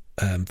the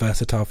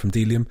Versatile from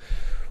Delium,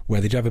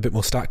 where they do have a bit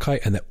more stack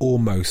height and they're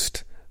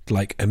almost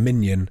like a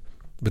Minion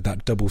with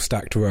that double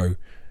stacked row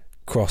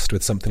crossed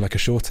with something like a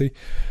Shorty.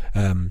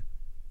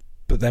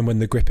 But then when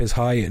the grip is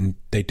high, and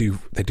they do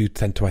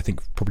tend to, I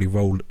think, probably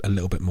roll a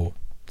little bit more.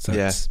 So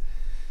Yeah.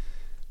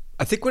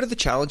 I think one of the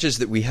challenges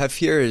that we have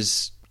here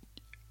is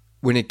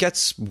when it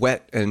gets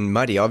wet and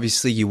muddy,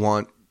 obviously you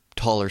want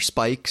taller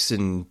spikes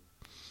and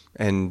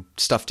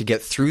stuff to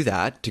get through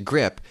that to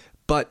grip.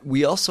 But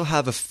we also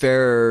have a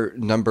fair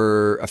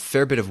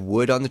bit of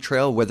wood on the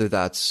trail, whether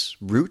that's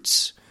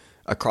roots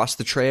across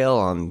the trail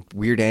on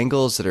weird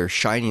angles that are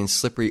shiny and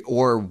slippery,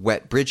 or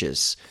wet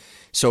bridges.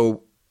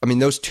 So, I mean,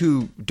 those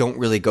two don't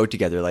really go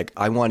together. Like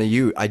I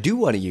do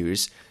want to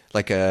use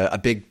like a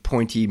big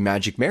pointy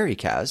Magic Mary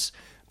Kaz,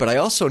 but I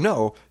also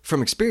know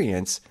from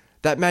experience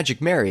that Magic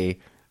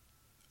Mary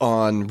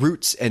on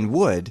roots and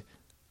wood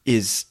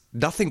is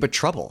nothing but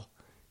trouble.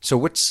 So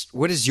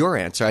what is your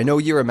answer? I know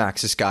you're a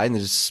Maxxis guy, and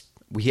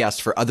he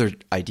asked for other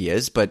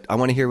ideas, but I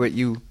want to hear what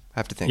you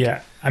have to think.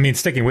 Yeah, I mean,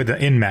 sticking with the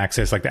in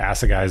Maxxis, like the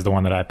Assegai is the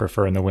one that I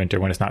prefer in the winter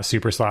when it's not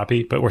super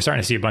sloppy. But we're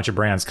starting to see a bunch of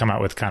brands come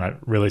out with kind of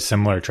really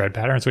similar tread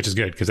patterns, which is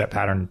good because that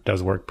pattern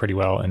does work pretty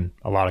well in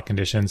a lot of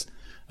conditions.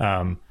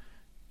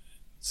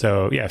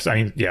 So I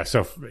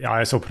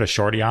also put a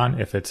Shorty on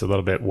if it's a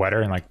little bit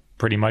wetter and like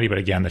pretty muddy. But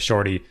again, the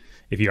Shorty,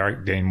 if you are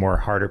getting more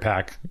harder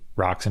pack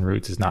rocks and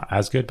roots, is not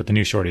as good. But the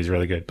new Shorty is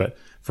really good. But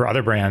for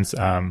other brands,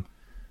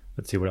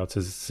 let's see what else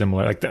is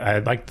similar. I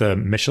like the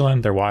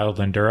Michelin, their Wild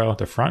Enduro.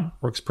 The front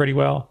works pretty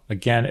well.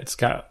 Again, it's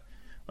got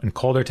in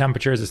colder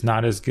temperatures, it's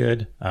not as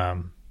good.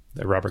 The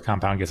rubber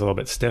compound gets a little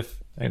bit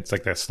stiff. It's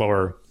like that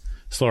slower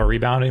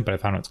rebounding. But I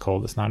found when it's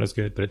cold, it's not as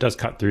good. But it does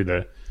cut through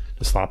the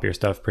sloppier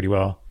stuff pretty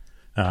well.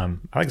 I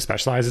like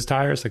Specialized's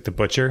tires. Like the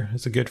Butcher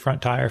is a good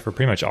front tire for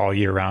pretty much all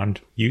year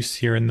round use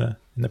here in the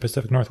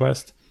Pacific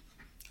Northwest.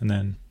 And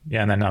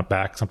then up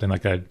back, something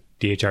like a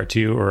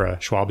DHR2 or a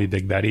Schwalbe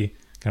Big Betty,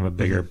 kind of a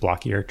bigger,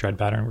 blockier tread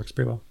pattern works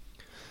pretty well.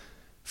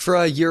 For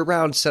a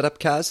year-round setup,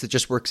 Kaz, that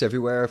just works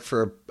everywhere,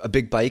 for a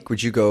big bike,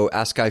 would you go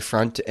Assegai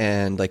front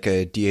and like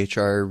a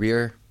DHR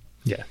rear?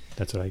 Yeah,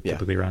 that's what I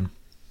typically run.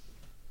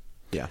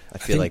 Yeah, I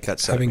feel like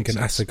that's having an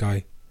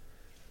Assegai.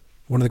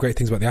 One of the great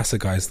things about the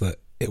Assegai is that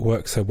it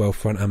works so well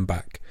front and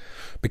back,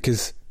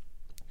 because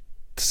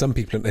to some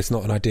people it's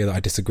not an idea that I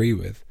disagree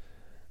with.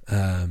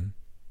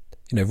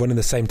 Running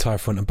the same tire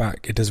front and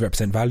back, it does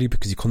represent value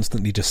because you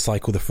constantly just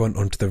cycle the front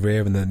onto the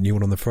rear and the new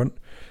one on the front.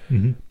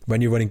 Mm-hmm.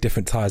 When you're running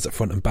different tires at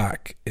front and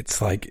back, it's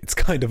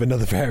kind of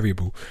another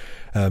variable.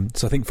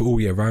 So I think for all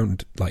year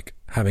round, like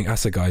having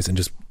Assegais and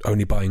just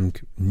only buying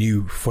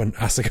new front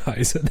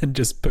Assegais and then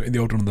just putting the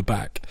old one on the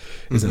back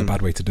isn't a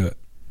bad way to do it.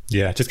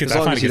 Yeah, just as I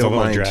long find as it you gets a don't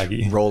little mind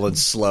draggy. Rolling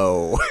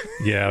slow.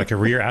 Yeah, like a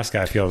rear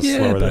Assegai feels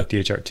slower than a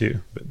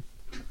DHR2. But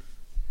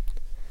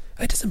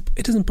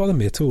it doesn't bother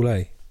me at all,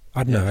 eh?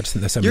 I don't know. I just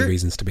think there's so many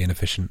reasons to be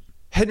inefficient.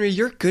 Henry,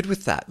 you're good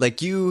with that.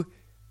 Like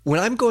when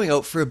I'm going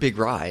out for a big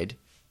ride,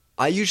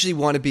 I usually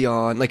want to be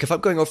on, like if I'm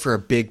going out for a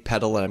big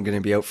pedal and I'm going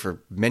to be out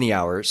for many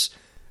hours,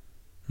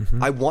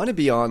 I want to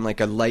be on like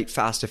a light,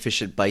 fast,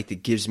 efficient bike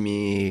that gives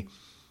me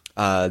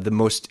the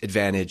most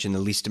advantage and the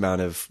least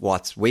amount of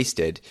watts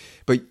wasted.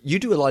 But you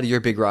do a lot of your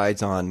big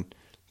rides on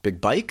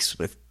big bikes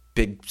with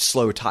big,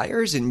 slow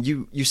tires, and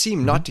you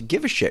seem not to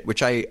give a shit,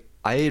 which I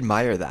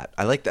admire that.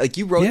 I like that. Like,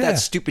 you rode that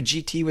stupid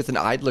GT with an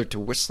idler to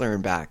Whistler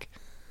and back.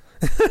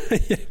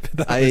 It's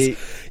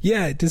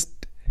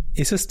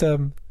just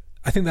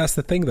I think that's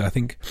the thing, though. I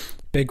think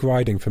big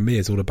riding for me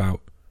is all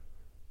about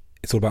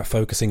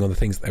focusing on the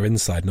things that are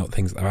inside, not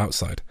things that are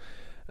outside.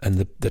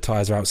 And the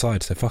tires are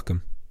outside, so fuck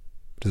them.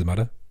 Doesn't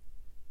matter.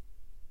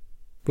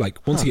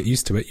 Like, once you get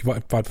used to it, you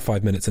ride for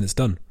 5 minutes and it's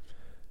done.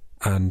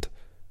 And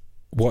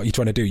what you're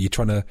trying to do, you're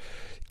trying to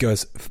go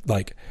as,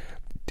 like,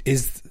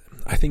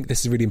 I think this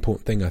is a really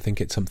important thing. I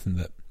think it's something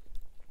that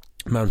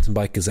mountain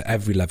bikers at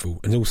every level,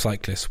 and all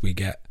cyclists, we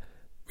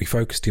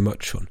focus too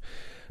much on.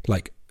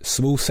 Like,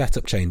 small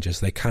setup changes,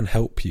 they can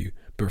help you,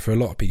 but for a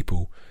lot of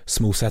people,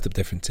 small setup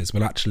differences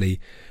will actually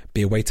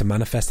be a way to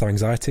manifest their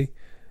anxiety.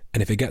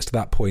 And if it gets to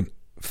that point,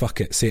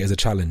 fuck it, see it as a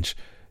challenge.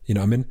 You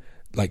know what I mean?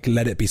 Like,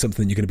 let it be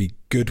something that you're going to be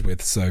good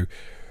with. So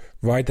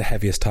ride the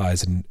heaviest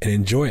tires and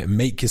enjoy it, and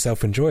make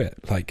yourself enjoy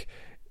it. Like,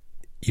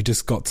 you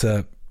just got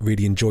to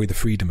really enjoy the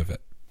freedom of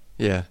it.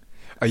 Yeah.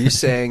 Are you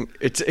saying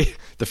it's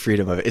the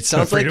freedom of it? It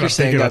sounds like you're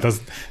saying about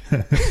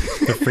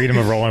the freedom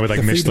of rolling with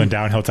like Michelin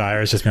downhill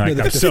tires, just being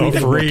like, I'm so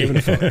free.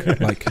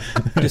 Like,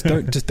 just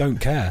don't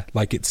care.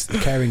 Like, it's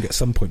caring at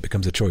some point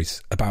becomes a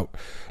choice about,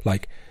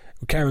 like,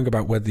 caring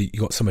about whether you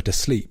got somewhere to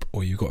sleep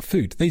or you got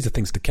food. These are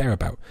things to care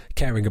about.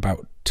 Caring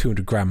about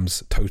 200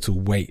 grams total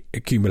weight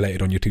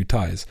accumulated on your 2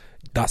 tires.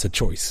 That's a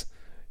choice.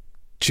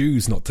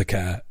 Choose not to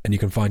care, and you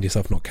can find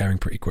yourself not caring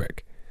pretty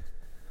quick.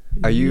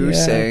 Are you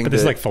saying but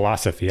this is like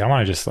philosophy. I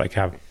want to just like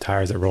have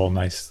tires that roll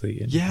nicely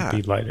and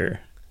be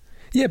lighter.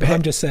 Yeah, but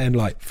I'm just saying,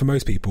 like, for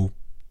most people,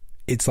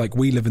 it's like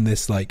we live in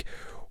this like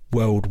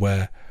world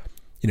where,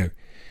 you know,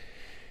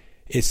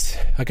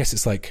 I guess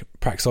it's like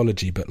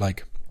praxeology, but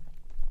like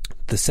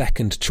the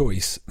second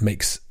choice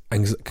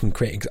can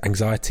create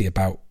anxiety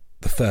about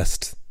the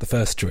first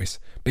choice.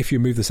 But if you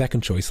remove the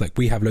second choice, like,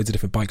 we have loads of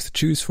different bikes to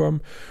choose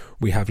from,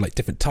 we have like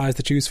different tires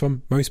to choose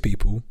from. Most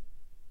people,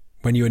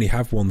 when you only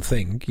have one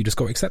thing, you just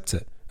got to accept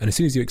it. And as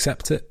soon as you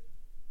accept it,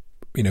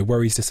 you know,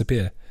 worries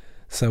disappear.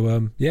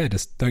 So,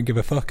 just don't give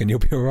a fuck and you'll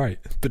be all right.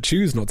 But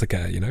choose not to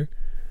care, you know?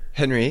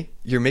 Henry,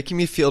 you're making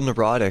me feel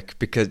neurotic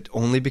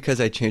because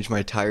I change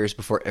my tires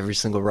before every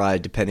single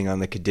ride, depending on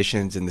the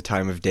conditions and the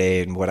time of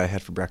day and what I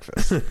had for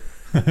breakfast.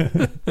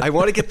 I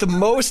want to get the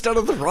most out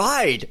of the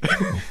ride.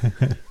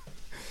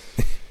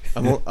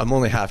 I'm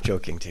only half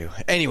joking too.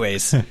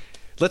 Anyways,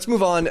 let's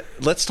move on.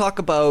 Let's talk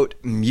about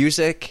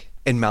music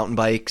and mountain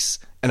bikes.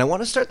 And I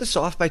want to start this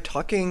off by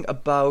talking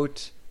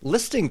about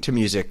listening to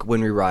music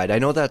when we ride. I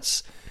know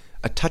that's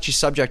a touchy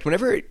subject.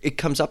 Whenever it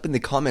comes up in the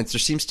comments, there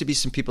seems to be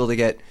some people that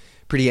get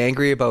pretty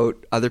angry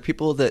about other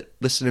people that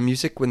listen to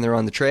music when they're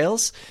on the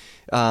trails.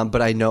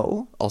 But I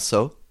know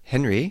also,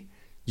 Henry,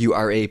 you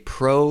are a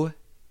pro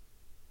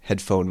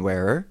headphone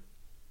wearer.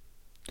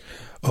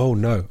 Oh,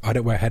 no, I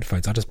don't wear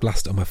headphones. I just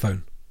blast it on my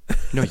phone.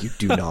 No, you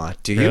do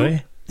not, do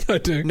Really? you? I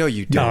do. No,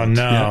 you don't.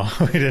 Oh, no.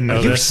 We didn't know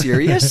Are you this.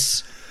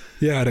 serious?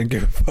 Yeah, I don't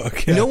give a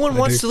fuck. Yeah, no one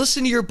wants to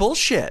listen to your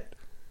bullshit.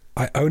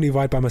 I only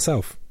ride by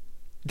myself.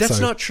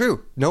 That's not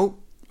true. No.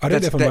 I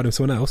don't know if I'm riding with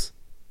someone else.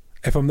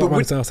 If I'm not riding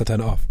with someone else, I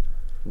turn it off.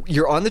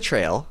 You're on the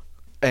trail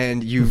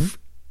and you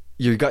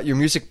got your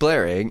music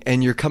blaring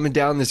and you're coming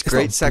down this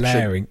great section.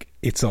 Blaring.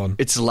 It's on.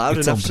 It's loud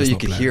enough so you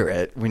can hear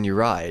it when you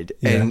ride.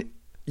 Yeah. And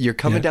you're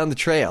coming down the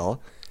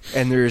trail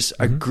and there's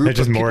a group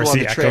of people on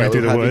the trail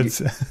through the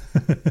woods.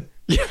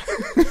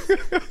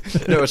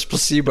 No, it's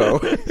placebo.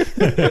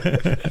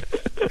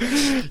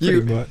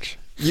 Pretty much.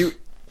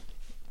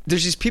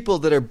 There's these people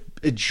that are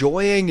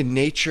enjoying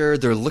nature.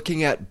 They're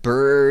looking at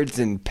birds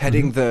and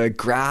petting the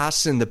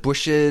grass and the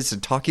bushes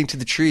and talking to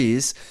the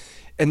trees.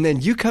 And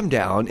then you come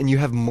down and you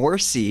have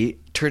Morrissey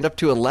turned up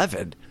to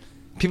 11.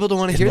 People don't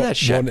want to hear that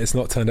shit. One, it's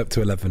not turned up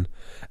to 11.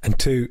 And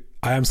two,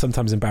 I am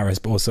sometimes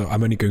embarrassed, but also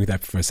I'm only going there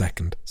for a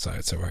second. So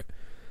it's all right.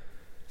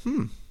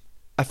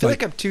 I feel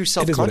like I'm too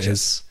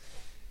self-conscious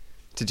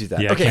to do that.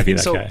 Yeah, okay, I can't be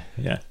that so guy.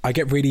 Yeah. I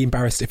get really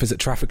embarrassed if it's at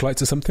traffic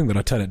lights or something, then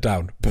I turn it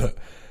down. But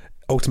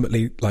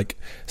ultimately, like,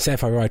 say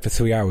if I ride for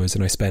 3 hours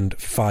and I spend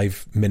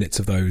 5 minutes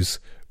of those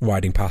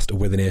riding past or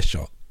within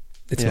earshot,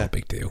 it's not a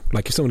big deal.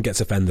 Like, if someone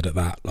gets offended at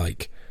that,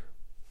 like,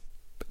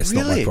 it's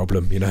not my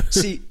problem, you know?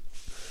 See,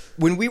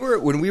 when we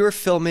were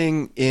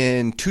filming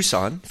in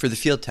Tucson for the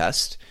field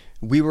test,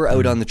 we were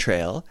out on the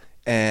trail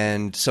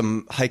and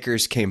some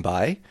hikers came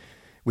by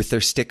with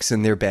their sticks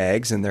and their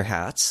bags and their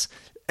hats,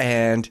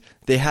 and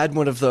they had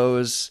one of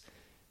those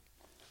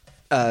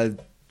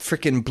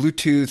freaking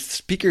Bluetooth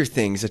speaker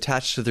things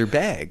attached to their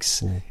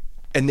bags,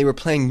 and they were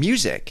playing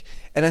music.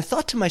 And I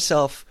thought to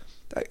myself,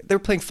 they were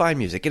playing fine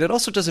music, and it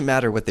also doesn't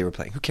matter what they were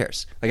playing. Who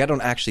cares? Like, I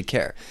don't actually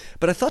care.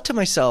 But I thought to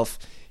myself,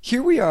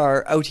 here we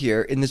are out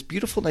here in this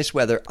beautiful, nice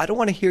weather. I don't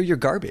want to hear your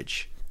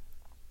garbage.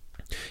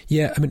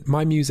 Yeah, I mean,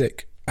 my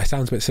music, I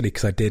sound a bit silly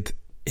because I did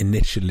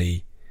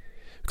initially,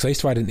 because I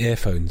used to ride in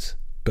earphones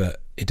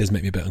but it does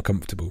make me a bit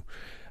uncomfortable.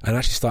 And I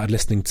actually started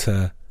listening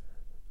to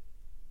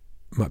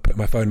put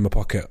my phone in my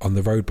pocket on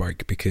the road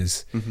bike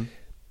because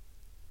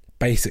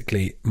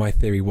basically my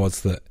theory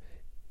was that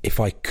if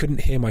I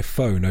couldn't hear my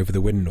phone over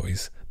the wind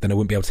noise, then I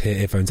wouldn't be able to hear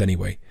earphones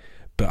anyway.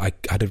 But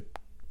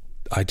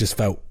I just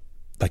felt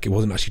like it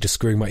wasn't actually just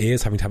screwing my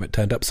ears having to have it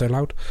turned up so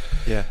loud.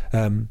 Yeah.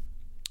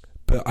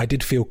 But I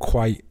did feel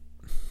quite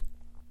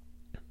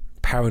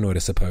paranoid, I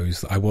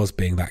suppose, that I was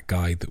being that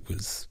guy that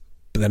was...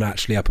 But then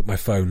actually I put my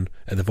phone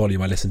at the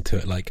volume, I listened to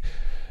it like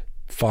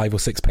 5 or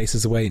 6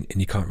 paces away, and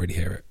you can't really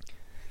hear it.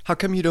 How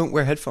come you don't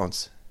wear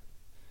headphones?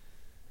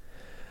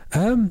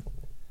 I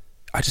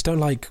just don't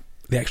like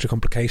the extra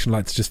complication.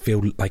 Like to just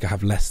feel like I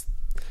have less...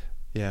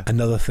 Yeah.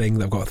 Another thing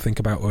that I've got to think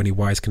about, or any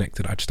wires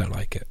connected. I just don't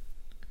like it.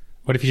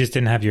 What if you just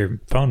didn't have your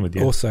phone with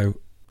you? Also,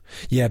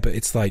 yeah, but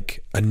it's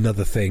like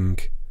another thing,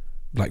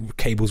 like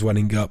cables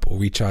running up or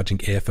recharging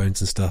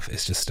earphones and stuff.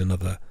 It's just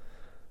another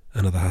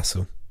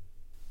hassle.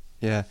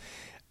 Yeah.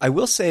 I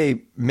will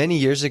say many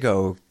years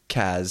ago,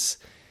 Kaz,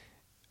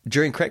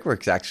 during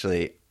Crankworks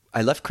actually,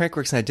 I left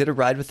Crankworks and I did a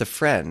ride with a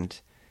friend,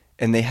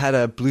 and they had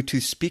a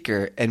Bluetooth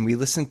speaker, and we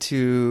listened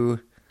to...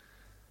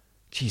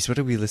 Geez, what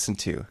did we listen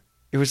to?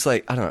 It was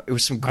like, I don't know, it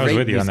was some great... I was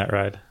with you on that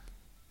ride.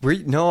 Were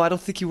you? No, I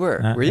don't think you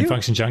were. Were you? In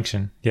Function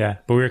Junction, yeah.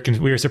 But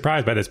we were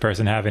surprised by this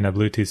person having a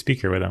Bluetooth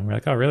speaker with him. We're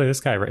like, oh, really? This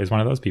guy is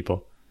one of those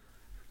people.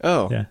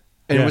 Oh. Yeah.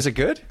 And was it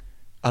good?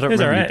 I don't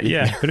remember. It was all right,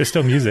 yeah. But it's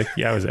still music.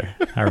 Yeah, I was there.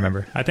 I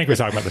remember. I think we're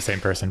talking about the same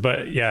person.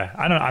 But yeah,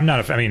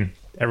 I mean,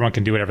 everyone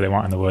can do whatever they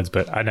want in the woods,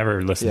 but I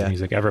never listen to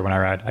music ever when I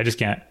ride. I just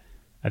can't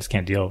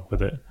deal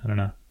with it. I don't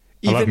know.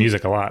 I love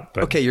music a lot.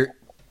 But. Okay,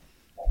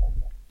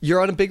 you're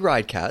on a big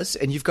ride, Kaz,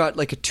 and you've got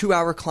like a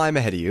 2-hour climb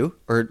ahead of you,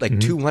 or like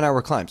 2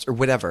 1-hour climbs, or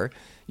whatever.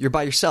 You're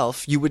by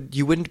yourself. You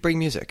wouldn't bring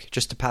music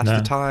just to pass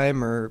the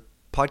time, or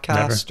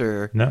podcast,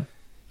 or no.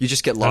 You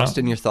just get lost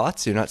in your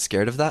thoughts. You're not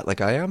scared of that,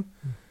 like I am.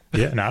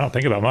 Yeah, no, I don't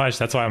think about much.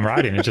 That's why I'm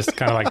riding. It just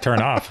kind of like turn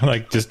off,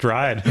 like just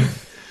ride.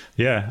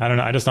 Yeah, I don't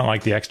know. I just don't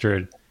like the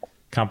extra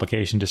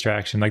complication,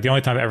 distraction. Like the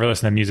only time I ever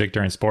listen to music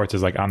during sports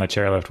is like on the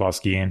chairlift while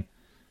skiing,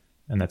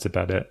 and that's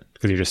about it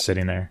because you're just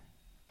sitting there.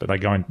 But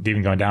like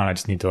even going down, I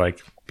just need to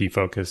like be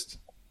focused.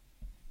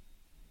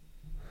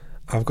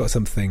 I've got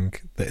something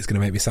that is going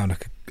to make me sound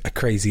like a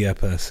crazier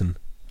person.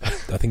 I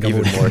think I've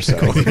even already more so.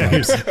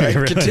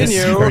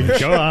 Continue.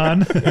 Go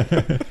on.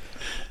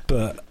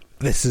 But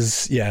this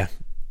is, yeah.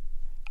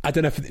 I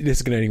don't know if this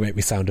is going to only make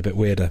me sound a bit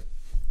weirder,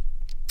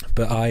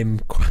 but I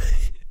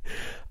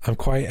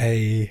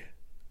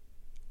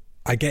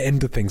get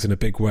into things in a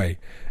big way,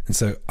 and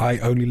so I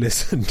only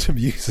listen to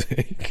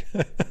music.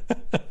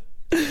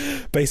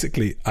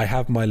 Basically, I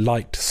have my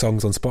liked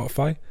songs on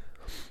Spotify,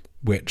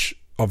 which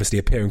obviously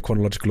appear in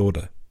chronological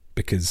order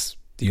because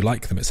you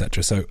like them,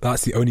 etc. So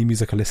that's the only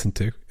music I listen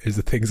to, is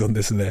the things on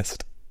this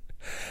list.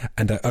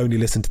 And I only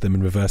listen to them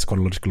in reverse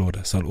chronological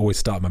order. So I'll always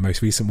start my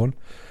most recent one.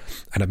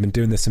 And I've been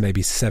doing this for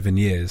maybe 7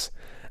 years.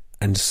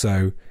 And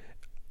so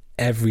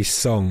every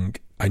song,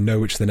 I know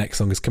which the next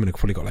song is coming. I've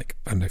probably got like,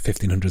 I don't know,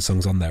 1,500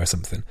 songs on there or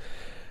something.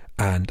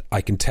 And I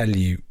can tell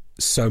you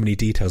so many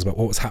details about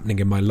what was happening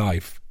in my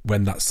life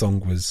when that song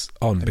was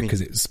on,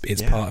 because it's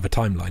part of a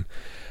timeline.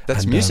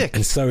 That's music.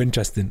 And so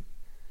interesting.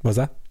 Was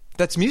that?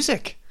 That's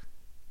music.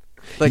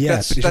 Like yeah,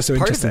 that's but it's just so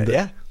part interesting of it,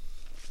 yeah.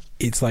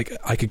 It's like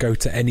I could go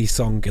to any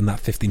song in that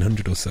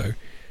 1,500 or so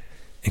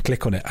and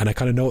click on it, and I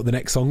kind of know what the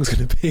next song is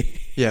going to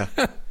be. Yeah.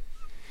 But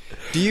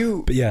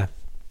yeah.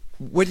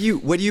 What do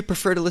you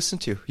prefer to listen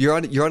to? You're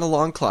on a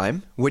long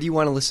climb. What do you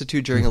want to listen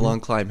to during a long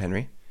climb,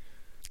 Henry?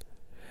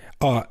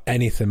 Oh,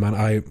 anything,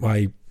 man.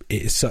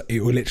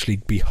 It will literally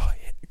be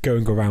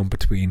going around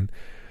between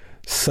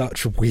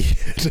such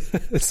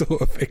weird,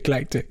 sort of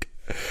eclectic.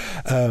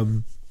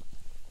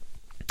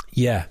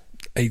 Yeah,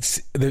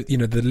 it's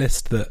the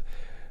list that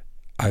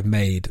I've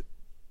made.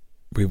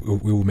 We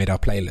all made our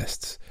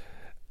playlists,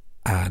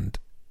 and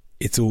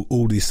it's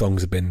all these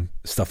songs have been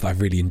stuff that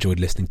I've really enjoyed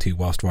listening to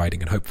whilst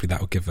riding, and hopefully that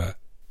will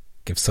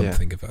give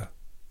something of a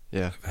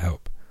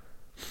help.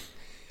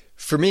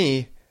 For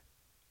me,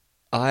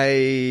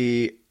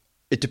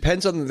 it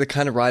depends on the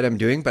kind of ride I'm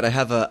doing, but I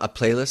have a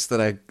playlist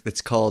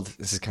that's called,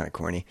 this is kind of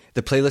corny,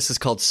 the playlist is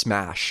called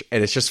Smash,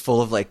 and it's just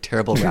full of like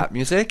terrible rap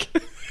music.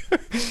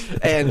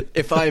 And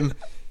if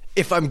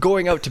I'm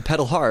going out to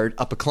pedal hard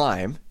up a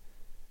climb,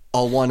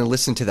 I'll want to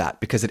listen to that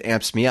because it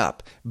amps me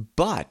up.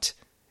 But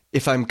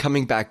if I'm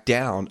coming back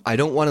down, I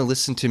don't want to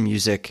listen to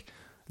music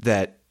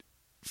that,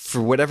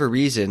 for whatever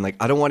reason, like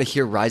I don't want to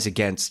hear Rise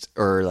Against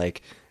or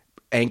like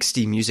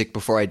angsty music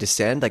before I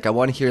descend. Like I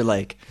want to hear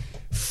like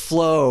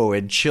flow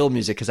and chill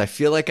music because I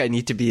feel like I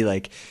need to be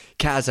like,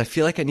 Kaz, I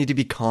feel like I need to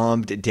be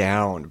calmed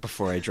down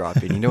before I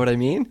drop in. You know what I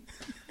mean?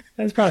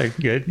 That's probably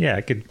good. Yeah,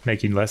 it could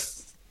make you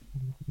less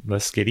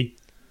skitty.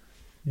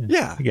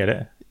 Yeah. I get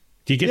it.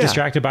 Do you get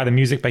distracted by the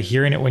music by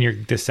hearing it when you're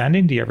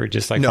descending? Do you ever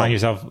just find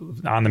yourself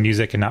on the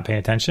music and not paying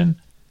attention?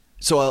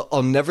 So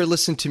I'll never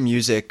listen to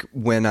music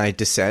when I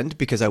descend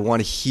because I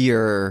want to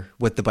hear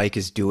what the bike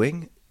is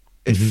doing.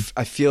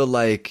 I feel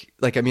like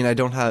I mean, I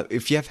don't have,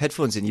 if you have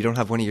headphones in, you don't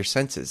have one of your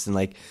senses, and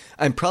like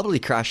I'm probably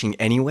crashing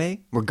anyway,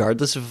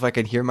 regardless of if I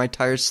can hear my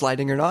tires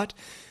sliding or not.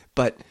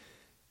 But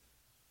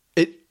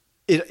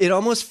it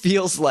almost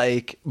feels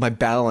like my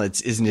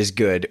balance isn't as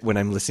good when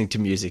I'm listening to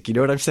music. You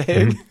know what I'm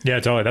saying? Yeah,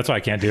 totally. That's why I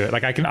can't do it.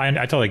 Like I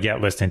totally get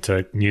listening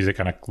to music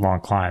on a long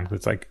climb.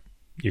 It's like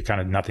you're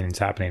kind of, nothing's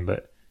happening,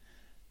 but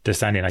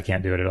descending, I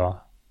can't do it at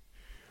all.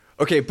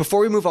 Okay, before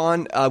we move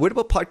on, what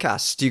about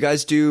podcasts? Do you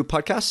guys do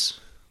podcasts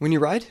when you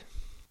ride?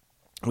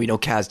 We know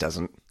Kaz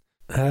doesn't.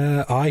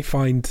 I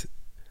find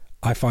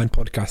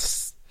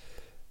podcasts,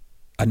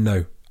 and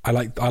no, I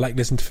like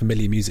listening to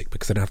familiar music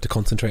because I don't have to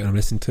concentrate on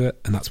listening to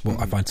it, and that's what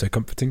I find so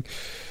comforting.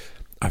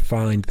 I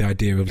find the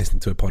idea of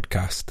listening to a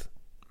podcast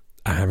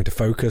and having to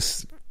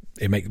focus,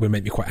 would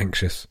make me quite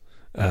anxious.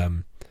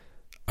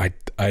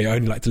 I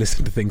only like to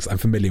listen to things I'm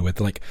familiar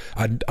with. Like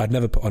I'd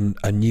never put on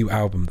a new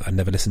album that I'd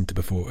never listened to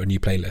before, a new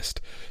playlist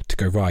to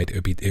go ride.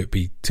 It would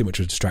be too much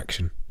of a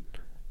distraction.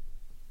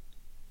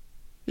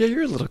 Yeah,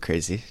 you're a little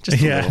crazy.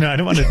 Just a little. No, I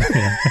don't want to.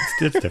 Yeah,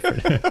 it's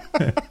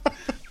different.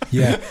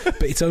 Yeah,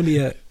 but it's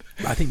only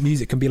I think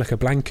music can be like a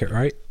blanket,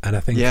 right? And I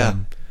think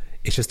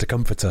it's just a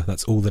comforter.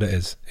 That's all that it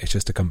is. It's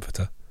just a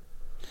comforter.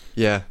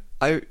 Yeah,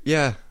 I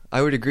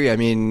would agree. I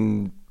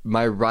mean,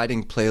 my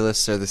riding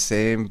playlists are the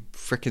same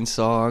frickin'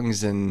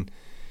 songs, and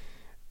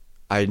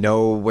I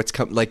know what's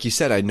like you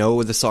said, I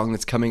know the song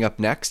that's coming up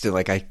next, and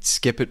like I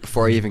skip it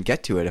before I even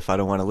get to it if I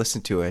don't want to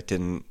listen to it.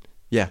 And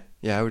yeah,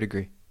 I would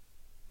agree.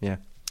 Yeah.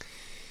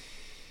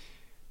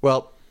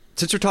 Well,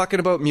 since we're talking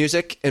about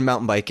music and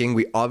mountain biking,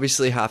 we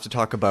obviously have to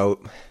talk about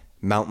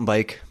mountain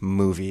bike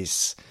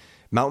movies.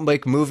 Mountain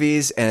bike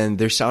movies and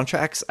their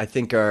soundtracks, I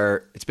think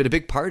it's been a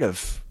big part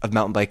of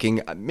mountain biking.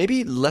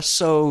 Maybe less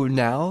so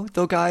now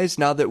though, guys,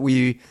 now that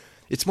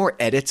it's more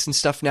edits and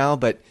stuff now.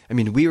 But I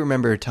mean, we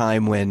remember a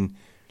time when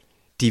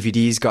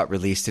DVDs got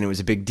released and it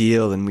was a big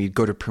deal, and we'd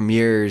go to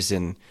premieres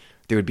and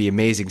there would be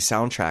amazing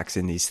soundtracks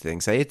in these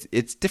things.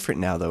 It's different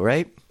now though,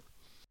 right?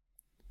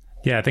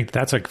 Yeah, I think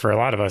that's like for a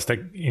lot of us,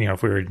 that, you know,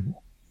 if we were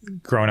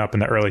growing up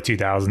in the early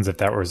 2000s, if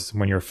that was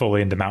when you were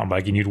fully into mountain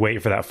biking, you'd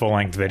wait for that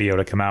full-length video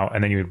to come out,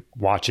 and then you'd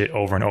watch it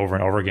over and over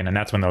and over again, and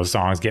that's when those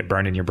songs get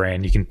burned in your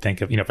brain. You can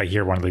think of, you know, if I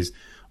hear one of these,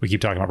 we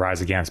keep talking about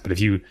Rise Against, but if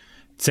you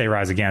say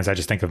Rise Against, I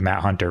just think of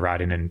Matt Hunter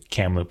riding in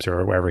Kamloops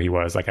or wherever he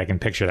was. Like I can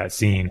picture that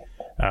scene.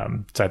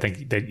 So I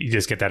think that you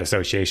just get that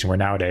association, where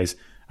nowadays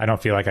I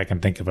don't feel like I can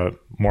think of a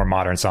more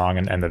modern song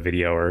and the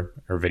video or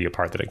video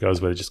part that it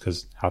goes with, just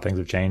because how things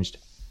have changed.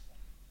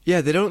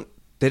 Yeah, they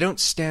don't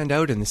stand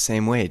out in the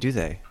same way, do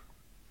they?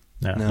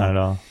 No, not at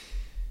all.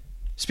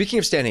 Speaking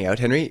of standing out,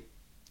 Henry,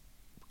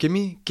 give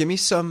me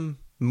some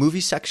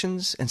movie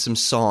sections and some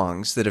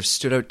songs that have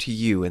stood out to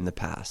you in the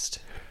past.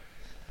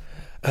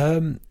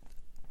 I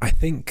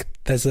think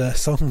there's a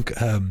song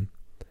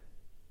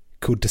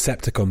called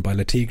Decepticon by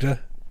Le Tigre,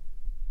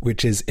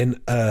 which is in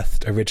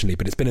Earthed originally,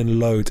 but it's been in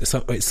loads.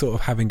 It's sort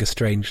of having a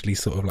strangely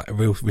sort of like a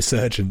real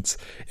resurgence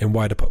in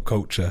wider pop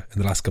culture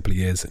in the last couple of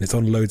years, and it's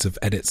on loads of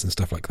edits and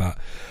stuff like that.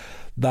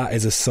 That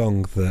is a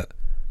song that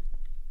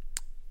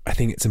I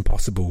think it's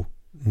impossible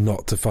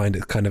not to find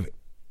it kind of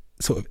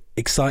sort of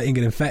exciting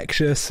and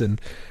infectious, and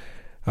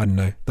I don't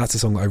know, that's a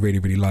song that I really,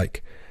 really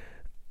like.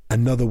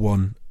 Another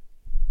one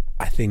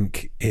I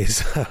think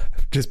is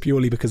just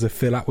purely because of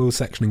Phil Atwell's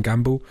section in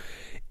Gamble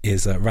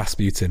is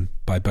Rasputin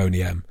by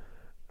Boney M.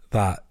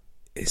 That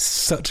is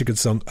such a good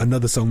song.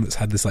 Another song that's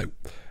had this like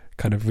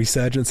kind of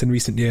resurgence in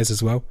recent years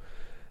as well.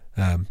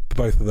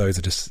 Both of those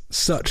are just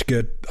such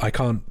good. I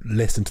can't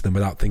listen to them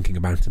without thinking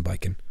of mountain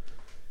biking.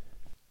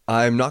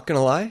 I'm not going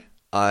to lie.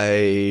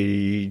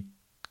 I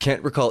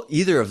can't recall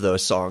either of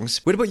those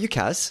songs. What about you,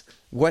 Kaz?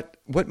 What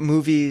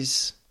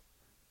movies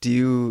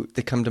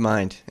that come to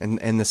mind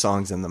and the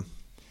songs in them?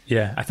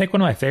 Yeah, I think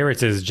one of my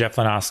favorites is Jeff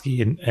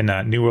Lanoski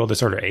in New World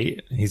Disorder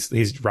 8.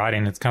 He's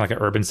riding, it's kind of like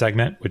an urban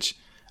segment, which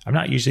I'm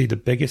not usually the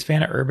biggest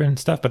fan of urban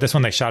stuff, but this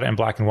one they shot it in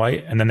black and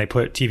white, and then they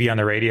put TV on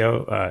the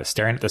radio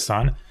staring at the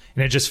sun,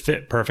 and it just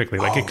fit perfectly.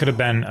 Like it could have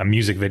been a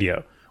music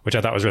video, which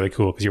I thought was really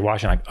cool, because you're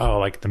watching like, oh,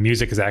 like the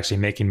music is actually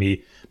making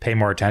me pay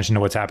more attention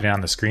to what's happening on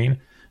the screen.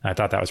 And I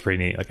thought that was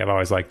pretty neat. Like I've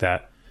always liked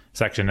that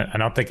section. I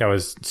don't think I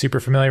was super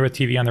familiar with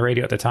TV on the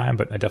radio at the time,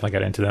 but I definitely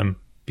got into them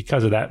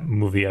because of that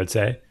movie, I'd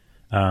say.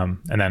 And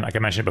then, like I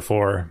mentioned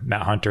before,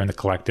 Matt Hunter in The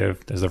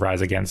Collective, there's the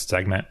Rise Against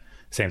segment.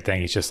 Same thing.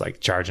 He's just like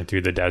charging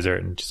through the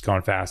desert and just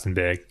going fast and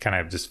big, kind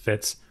of just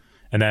fits.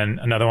 And then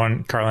another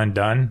one, Carlin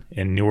Dunn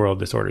in New World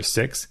Disorder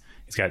 6.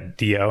 He's got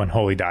Dio and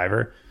Holy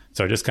Diver.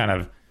 So just kind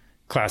of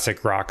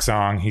classic rock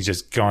song. He's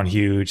just going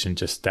huge. And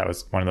just, that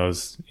was one of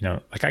those, you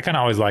know, like I kind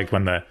of always liked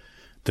when the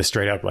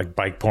straight up like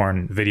bike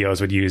porn videos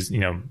would use, you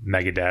know,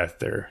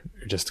 Megadeth or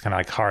just kind of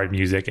like hard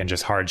music and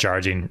just hard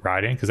charging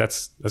riding. Cause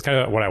that's kind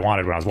of what I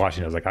wanted when I was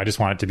watching it. I was like, I just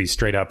want it to be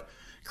straight up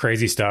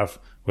crazy stuff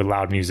with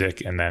loud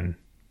music. And then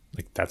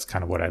like, that's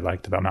kind of what I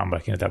liked about mountain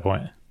biking at that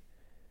point.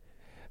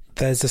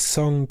 There's a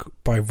song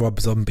by Rob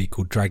Zombie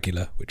called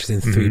Dragula, which is in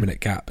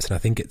 3-minute gaps. And I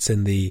think it's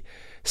in the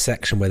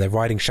section where they're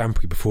riding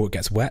Shampoo before it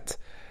gets wet.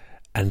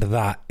 and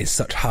that is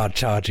such hard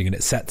charging, and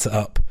it sets it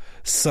up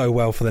so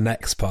well for the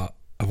next part.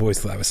 I've always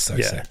thought that was so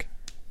sick.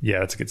 Yeah,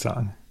 that's a good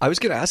song. I was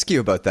going to ask you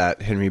about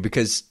that, Henry,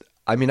 because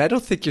I mean, I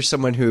don't think you're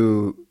someone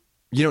who,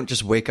 you don't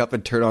just wake up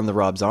and turn on the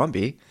Rob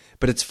Zombie,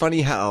 but it's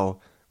funny how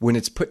when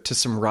it's put to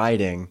some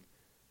riding,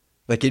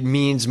 like it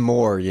means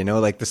more, you know,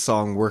 like the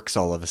song works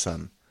all of a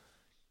sudden.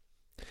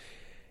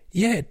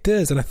 Yeah, it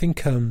does. And I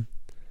think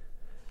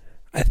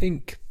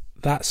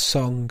that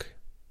song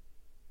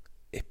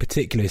in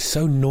particular is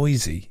so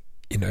noisy,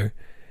 you know,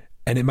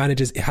 and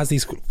it has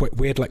these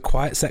weird like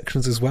quiet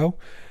sections as well,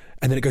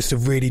 and then it goes to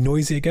really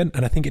noisy again,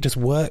 and I think it just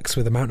works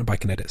with a mountain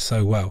biking edit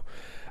so well.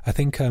 I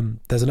think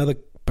there's another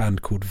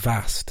band called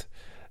Vast,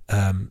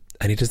 and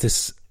he does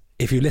this.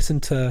 If you listen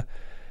to,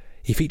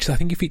 I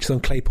think he features on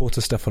Clay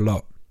Porter stuff a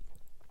lot,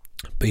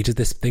 but he does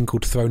this thing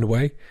called Thrown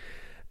Away,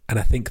 and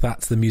I think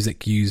that's the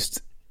music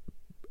used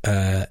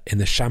in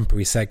the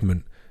Shampoo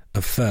segment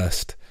of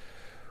First,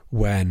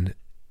 when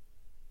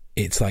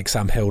it's like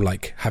Sam Hill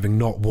like having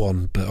not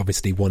won but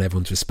obviously won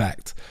everyone's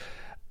respect,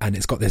 and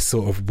it's got this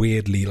sort of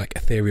weirdly like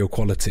ethereal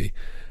quality,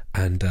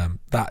 and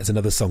that is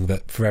another song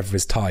that forever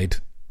is tied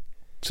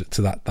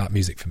to that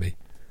music for me.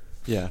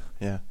 Yeah.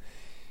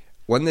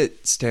 One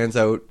that stands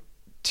out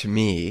to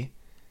me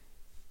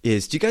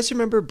is, do you guys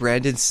remember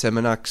Brandon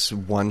Semenuk's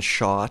One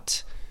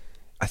Shot?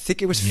 I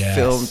think it was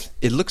filmed,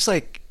 it looks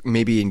like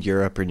maybe in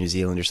Europe or New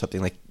Zealand or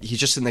something. Like he's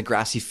just in the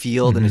grassy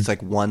field, and it's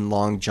like one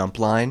long jump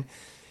line.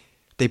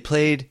 They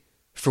played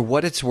For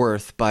What It's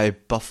Worth by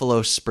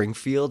Buffalo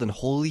Springfield, and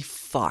holy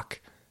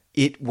fuck,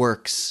 it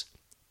works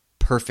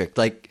perfect.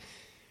 Like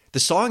the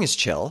song is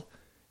chill,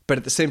 but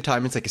at the same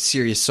time it's like a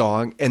serious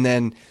song, and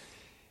then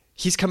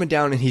he's coming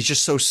down and he's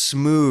just so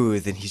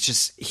smooth, and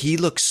he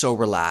looks so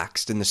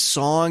relaxed, and the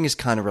song is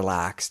kind of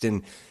relaxed,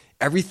 and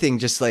everything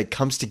just like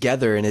comes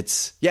together, and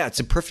it's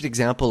a perfect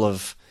example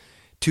of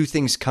two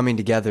things coming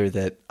together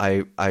that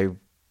I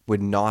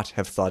would not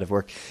have thought of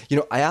work. You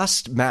know, I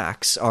asked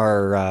Max,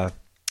 our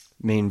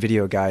main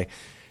video guy,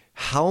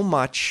 how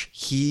much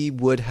he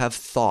would have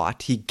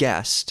thought, he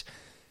guessed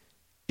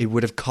it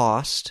would have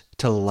cost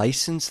to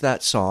license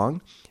that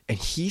song, and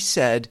he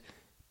said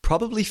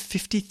probably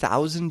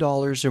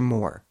 $50,000 or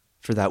more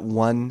for that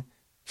 1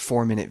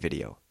 4-minute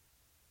video.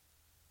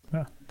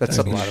 Oh, that's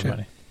a lot of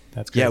money.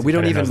 That's crazy. Yeah, we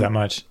don't even know that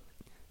much.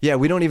 Yeah,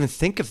 we don't even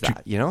think of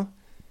that, you know?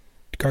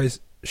 Guys,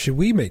 should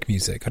we make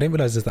music? I didn't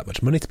realize there's that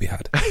much money to be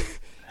had.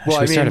 Well,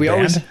 I mean, we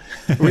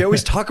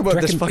always talk about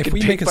this fucking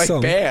big bike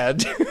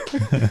band,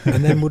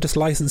 and then we'll just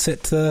license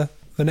it to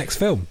the next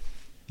film.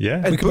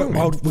 Yeah, we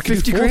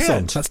could do 4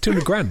 songs. That's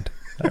 $200,000.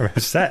 We're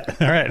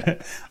set. All right, I'm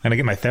gonna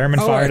get my theremin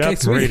fired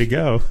up, ready to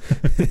go.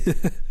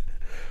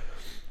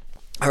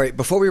 All right,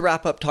 before we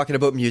wrap up talking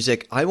about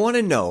music, I want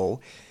to know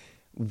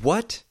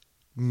what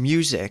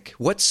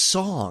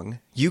song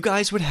you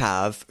guys would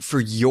have for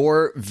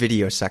your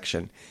video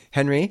section.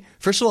 Henry,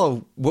 first of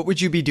all, what would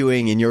you be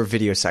doing in your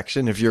video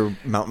section of your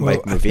mountain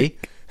bike movie?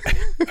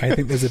 I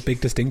think there's a big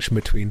distinction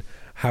between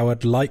how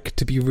I'd like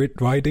to be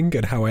riding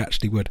and how I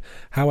actually would.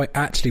 How I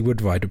actually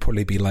would ride would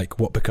probably be like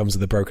What Becomes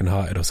of the Broken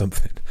Hearted or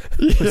something.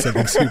 Yeah. Or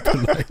something super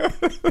light.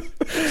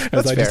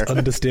 As I just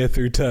understeer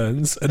through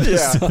turns and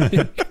just like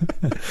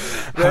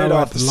how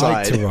I'd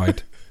like to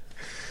ride.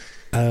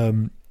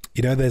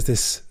 You know, there's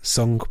this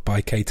song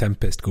by Kay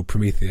Tempest called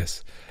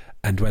Prometheus,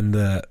 and when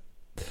the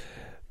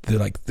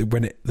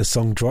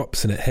song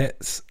drops and it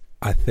hits,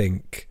 I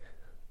think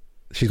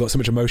she's got so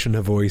much emotion in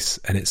her voice,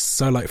 and it's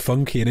so like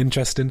funky and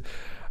interesting.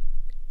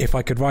 If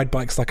I could ride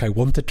bikes like I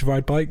wanted to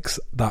ride bikes,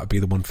 that would be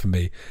the one for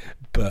me.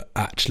 But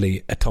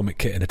actually, Atomic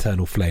Kitten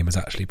Eternal Flame is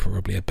actually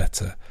probably a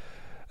better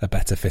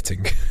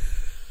fitting.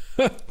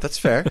 That's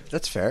fair.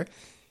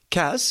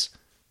 Kaz,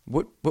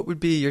 what would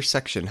be your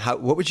section?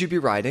 What would you be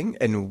riding,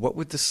 and what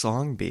would the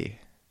song be?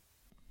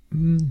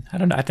 I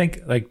don't know. I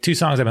think like 2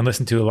 songs I've been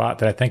listening to a lot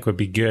that I think would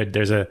be good.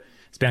 There's a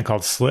band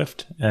called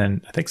Slift,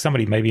 and I think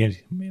somebody,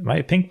 maybe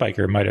my Pink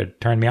Biker, might have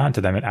turned me on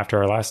to them. And after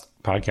our last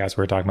podcast,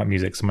 we were talking about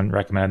music, someone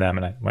recommended them,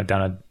 and I went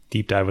down a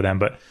deep dive with them.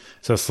 But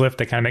so Slift,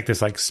 they kind of make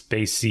this like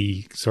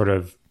spacey sort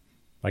of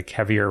like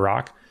heavier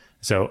rock.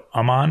 So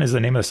Aman is the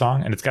name of the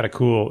song, and it's got it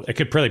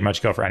could pretty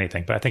much go for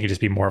anything, but I think it'd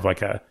just be more of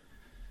like a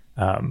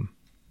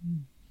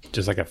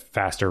just like a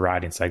faster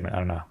riding segment.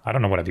 I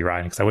don't know what I'd be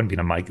riding, because I wouldn't be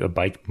in a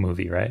bike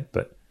movie, right?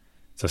 But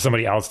so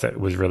somebody else that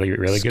was really,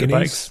 really skinnies? good at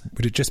bikes.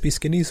 Would it just be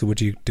skinnies, or would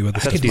you do other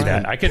stuff? I could do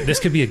that. This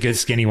could be a good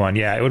skinny one.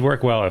 Yeah, it would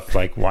work well if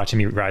like watching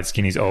me ride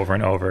skinnies over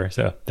and over.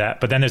 So that,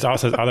 but then there's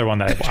also this other one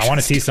that I want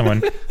to see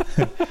someone.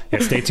 Yeah,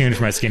 stay tuned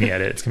for my skinny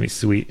edit. It's gonna be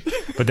sweet.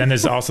 But then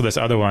there's also this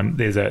other one.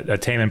 There's a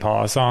Tame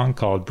Impala song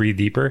called "Breathe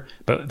Deeper,"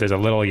 but there's a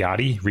Lil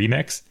Yachty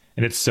remix,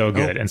 and it's so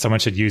good. And someone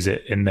should use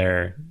it in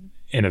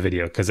a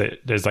video, because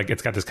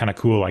it's got this kind of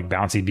cool like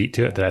bouncy beat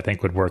to it that I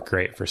think would work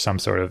great for some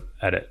sort of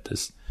edit.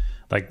 This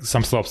like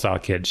some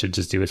slopestyle kid should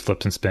just do his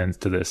flips and spins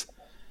to this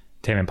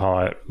Tame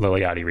Impala Lil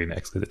Yachty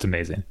remix, because it's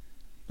amazing.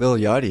 Lil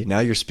Yachty, now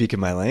you're speaking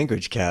my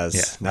language, Kaz.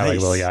 Yeah, nice. I like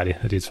Lil Yachty.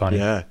 That dude's funny.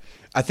 Yeah.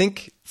 I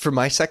think for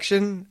my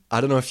section,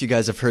 I don't know if you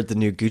guys have heard the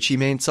new Gucci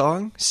Mane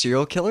song,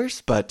 Serial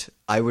Killers, but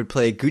I would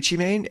play Gucci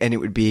Mane and it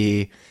would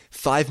be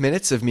 5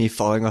 minutes of me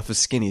falling off of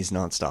skinnies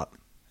nonstop.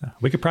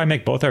 We could probably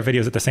make both our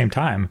videos at the same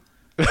time.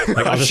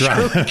 Like I'll just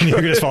run and you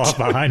can just fall off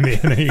behind me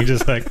and then you can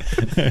just like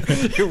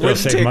wouldn't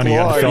save take money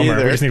on long the filmer.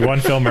 either. We just need one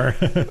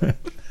filmer.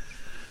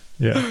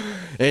 Yeah.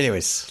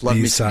 Anyways, love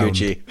You me some sound-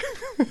 Gucci.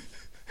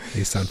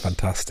 You sound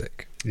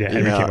fantastic. Yeah,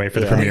 Henry Yeah, can't wait for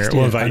the yeah. premiere. Next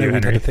We'll year, invite I know you, we've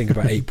had Henry. to think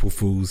about April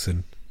Fools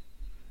and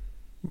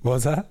what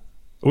was that?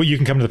 Well, you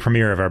can come to the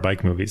premiere of our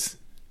bike movies.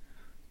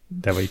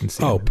 That way you can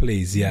see. Oh, them.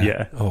 please, yeah.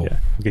 Yeah. Oh, yeah.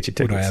 We'll get you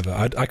tickets. would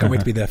I ever? I can't wait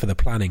to be there for the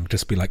planning.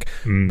 Just be like,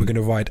 we're going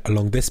to ride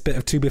along this bit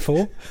of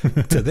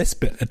 2x4 to this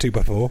bit of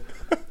 2x4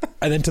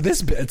 and then to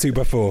this bit of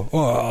 2x4.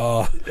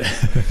 Oh,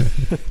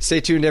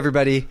 Stay tuned,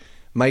 everybody.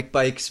 Mike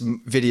Bike's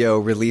video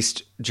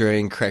released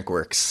during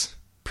Crankworks.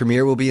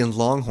 Premiere will be in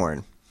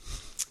Longhorn.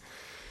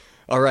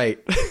 All right.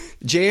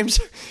 James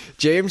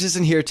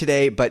isn't here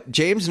today, but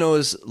James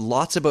knows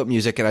lots about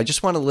music, and I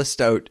just want to list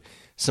out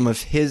some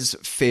of his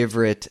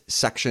favorite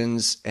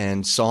sections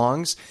and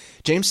songs.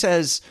 James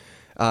says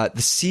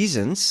the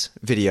Seasons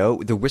video,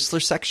 the Whistler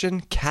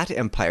section, Cat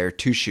Empire,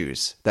 Two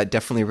Shoes. That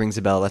definitely rings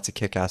a bell. That's a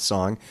kick-ass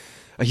song.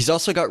 He's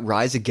also got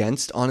Rise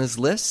Against on his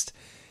list.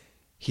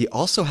 He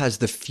also has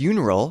The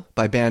Funeral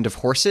by Band of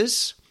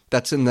Horses.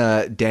 That's in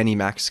the Danny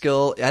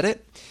Maxgill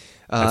edit.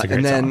 That's a great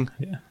and then, song.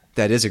 Yeah.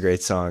 That is a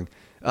great song.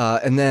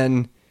 And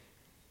then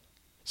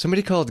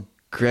somebody called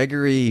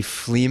Gregory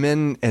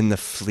Fleeman and the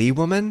Flea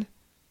Woman.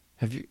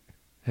 Have you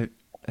guys know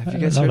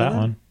heard that of that?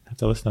 one? I have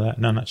to listen to that.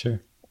 No, I'm not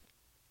sure.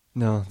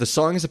 No, the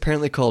song is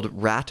apparently called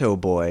Ratto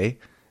Boy,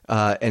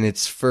 and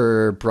it's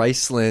for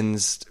Bryce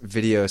Lynn's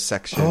video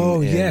section.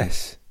 oh in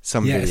yes.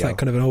 some yeah, video. it's like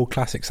kind of an old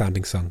classic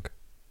sounding song.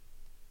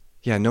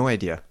 Yeah, no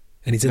idea.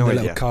 And he's in No the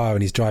idea. little car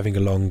and he's driving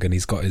along and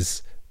he's got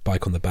his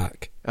bike on the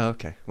back. Oh,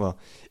 okay. Well,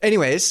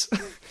 anyways,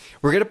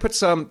 we're going to put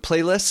some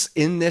playlists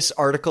in this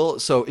article.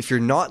 So if you're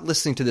not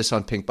listening to this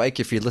on Pink Bike,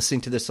 if you're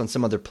listening to this on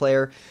some other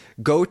player,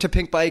 go to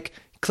Pink Bike,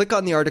 click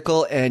on the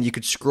article, and you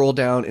could scroll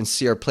down and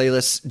see our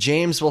playlists.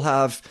 James will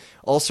have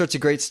all sorts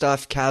of great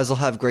stuff. Kaz will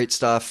have great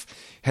stuff.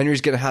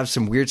 Henry's going to have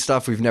some weird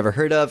stuff we've never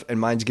heard of. And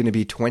mine's going to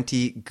be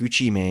 20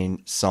 Gucci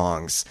Mane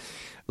songs.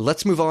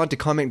 Let's move on to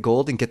Comment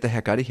Gold and get the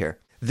heck out of here.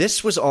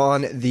 This was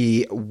on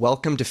the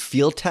Welcome to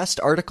Field Test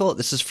article.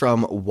 This is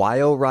from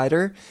Wyo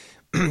Rider.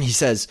 He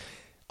says,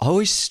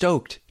 always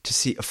stoked to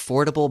see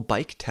affordable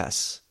bike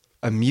tests.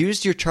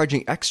 Amused you're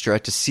charging extra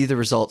to see the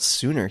results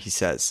sooner, he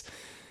says.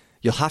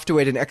 You'll have to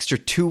wait an extra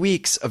 2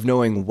 weeks of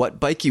knowing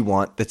what bike you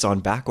want that's on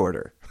back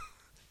order.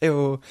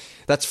 Ew.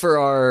 That's for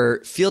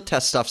our field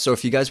test stuff. So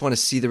if you guys want to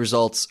see the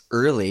results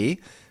early,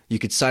 you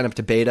could sign up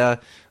to beta.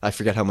 I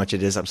forget how much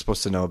it is. I'm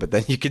supposed to know. But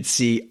then you could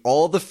see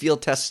all the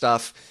field test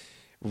stuff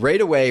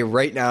right away,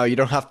 right now. You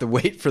don't have to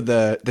wait for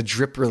the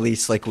drip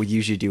release like we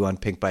usually do on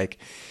Pink Bike.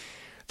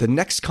 The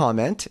next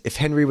comment, if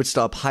Henry would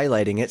stop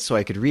highlighting it so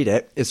I could read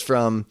it, is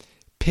from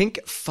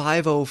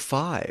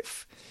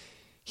Pink505.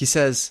 He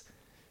says,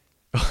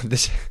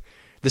 this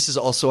is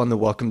also on the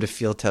Welcome to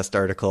Field Test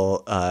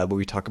article where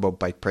we talk about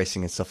bike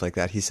pricing and stuff like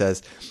that. He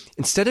says,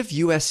 instead of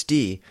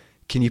USD,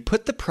 can you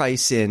put the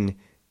price in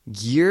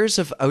years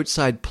of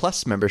Outside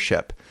Plus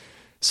membership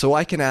so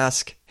I can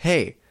ask,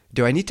 hey,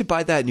 do I need to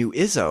buy that new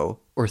Izzo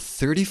or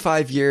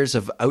 35 years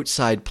of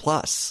Outside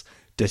Plus?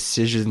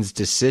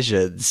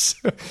 Decisions.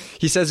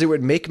 He says it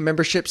would make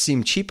membership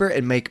seem cheaper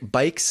and make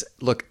bikes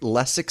look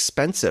less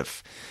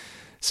expensive.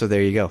 So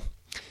there you go.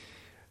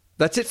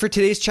 That's it for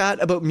today's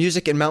chat about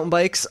music and mountain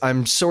bikes.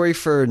 I'm sorry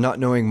for not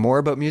knowing more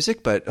about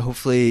music, but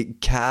hopefully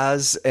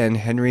Kaz and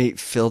Henry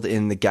filled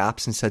in the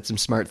gaps and said some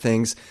smart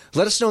things.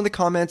 Let us know in the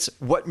comments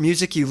what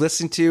music you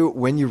listen to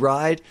when you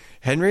ride.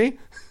 Henry?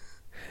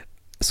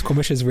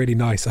 Squamish is really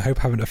nice. I hope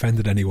I haven't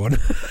offended anyone.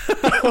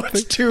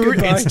 It's too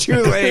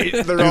late.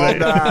 They're all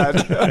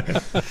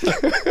bad.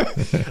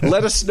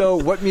 Let us know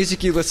what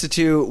music you listen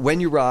to when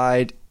you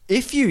ride.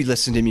 If you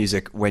listen to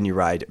music when you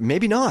ride,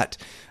 maybe not.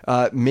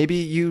 Maybe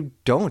you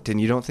don't, and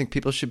you don't think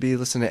people should be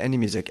listening to any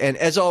music. And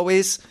as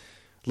always,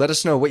 let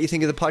us know what you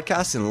think of the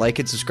podcast and like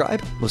and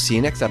subscribe. We'll see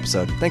you next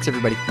episode. Thanks,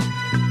 everybody.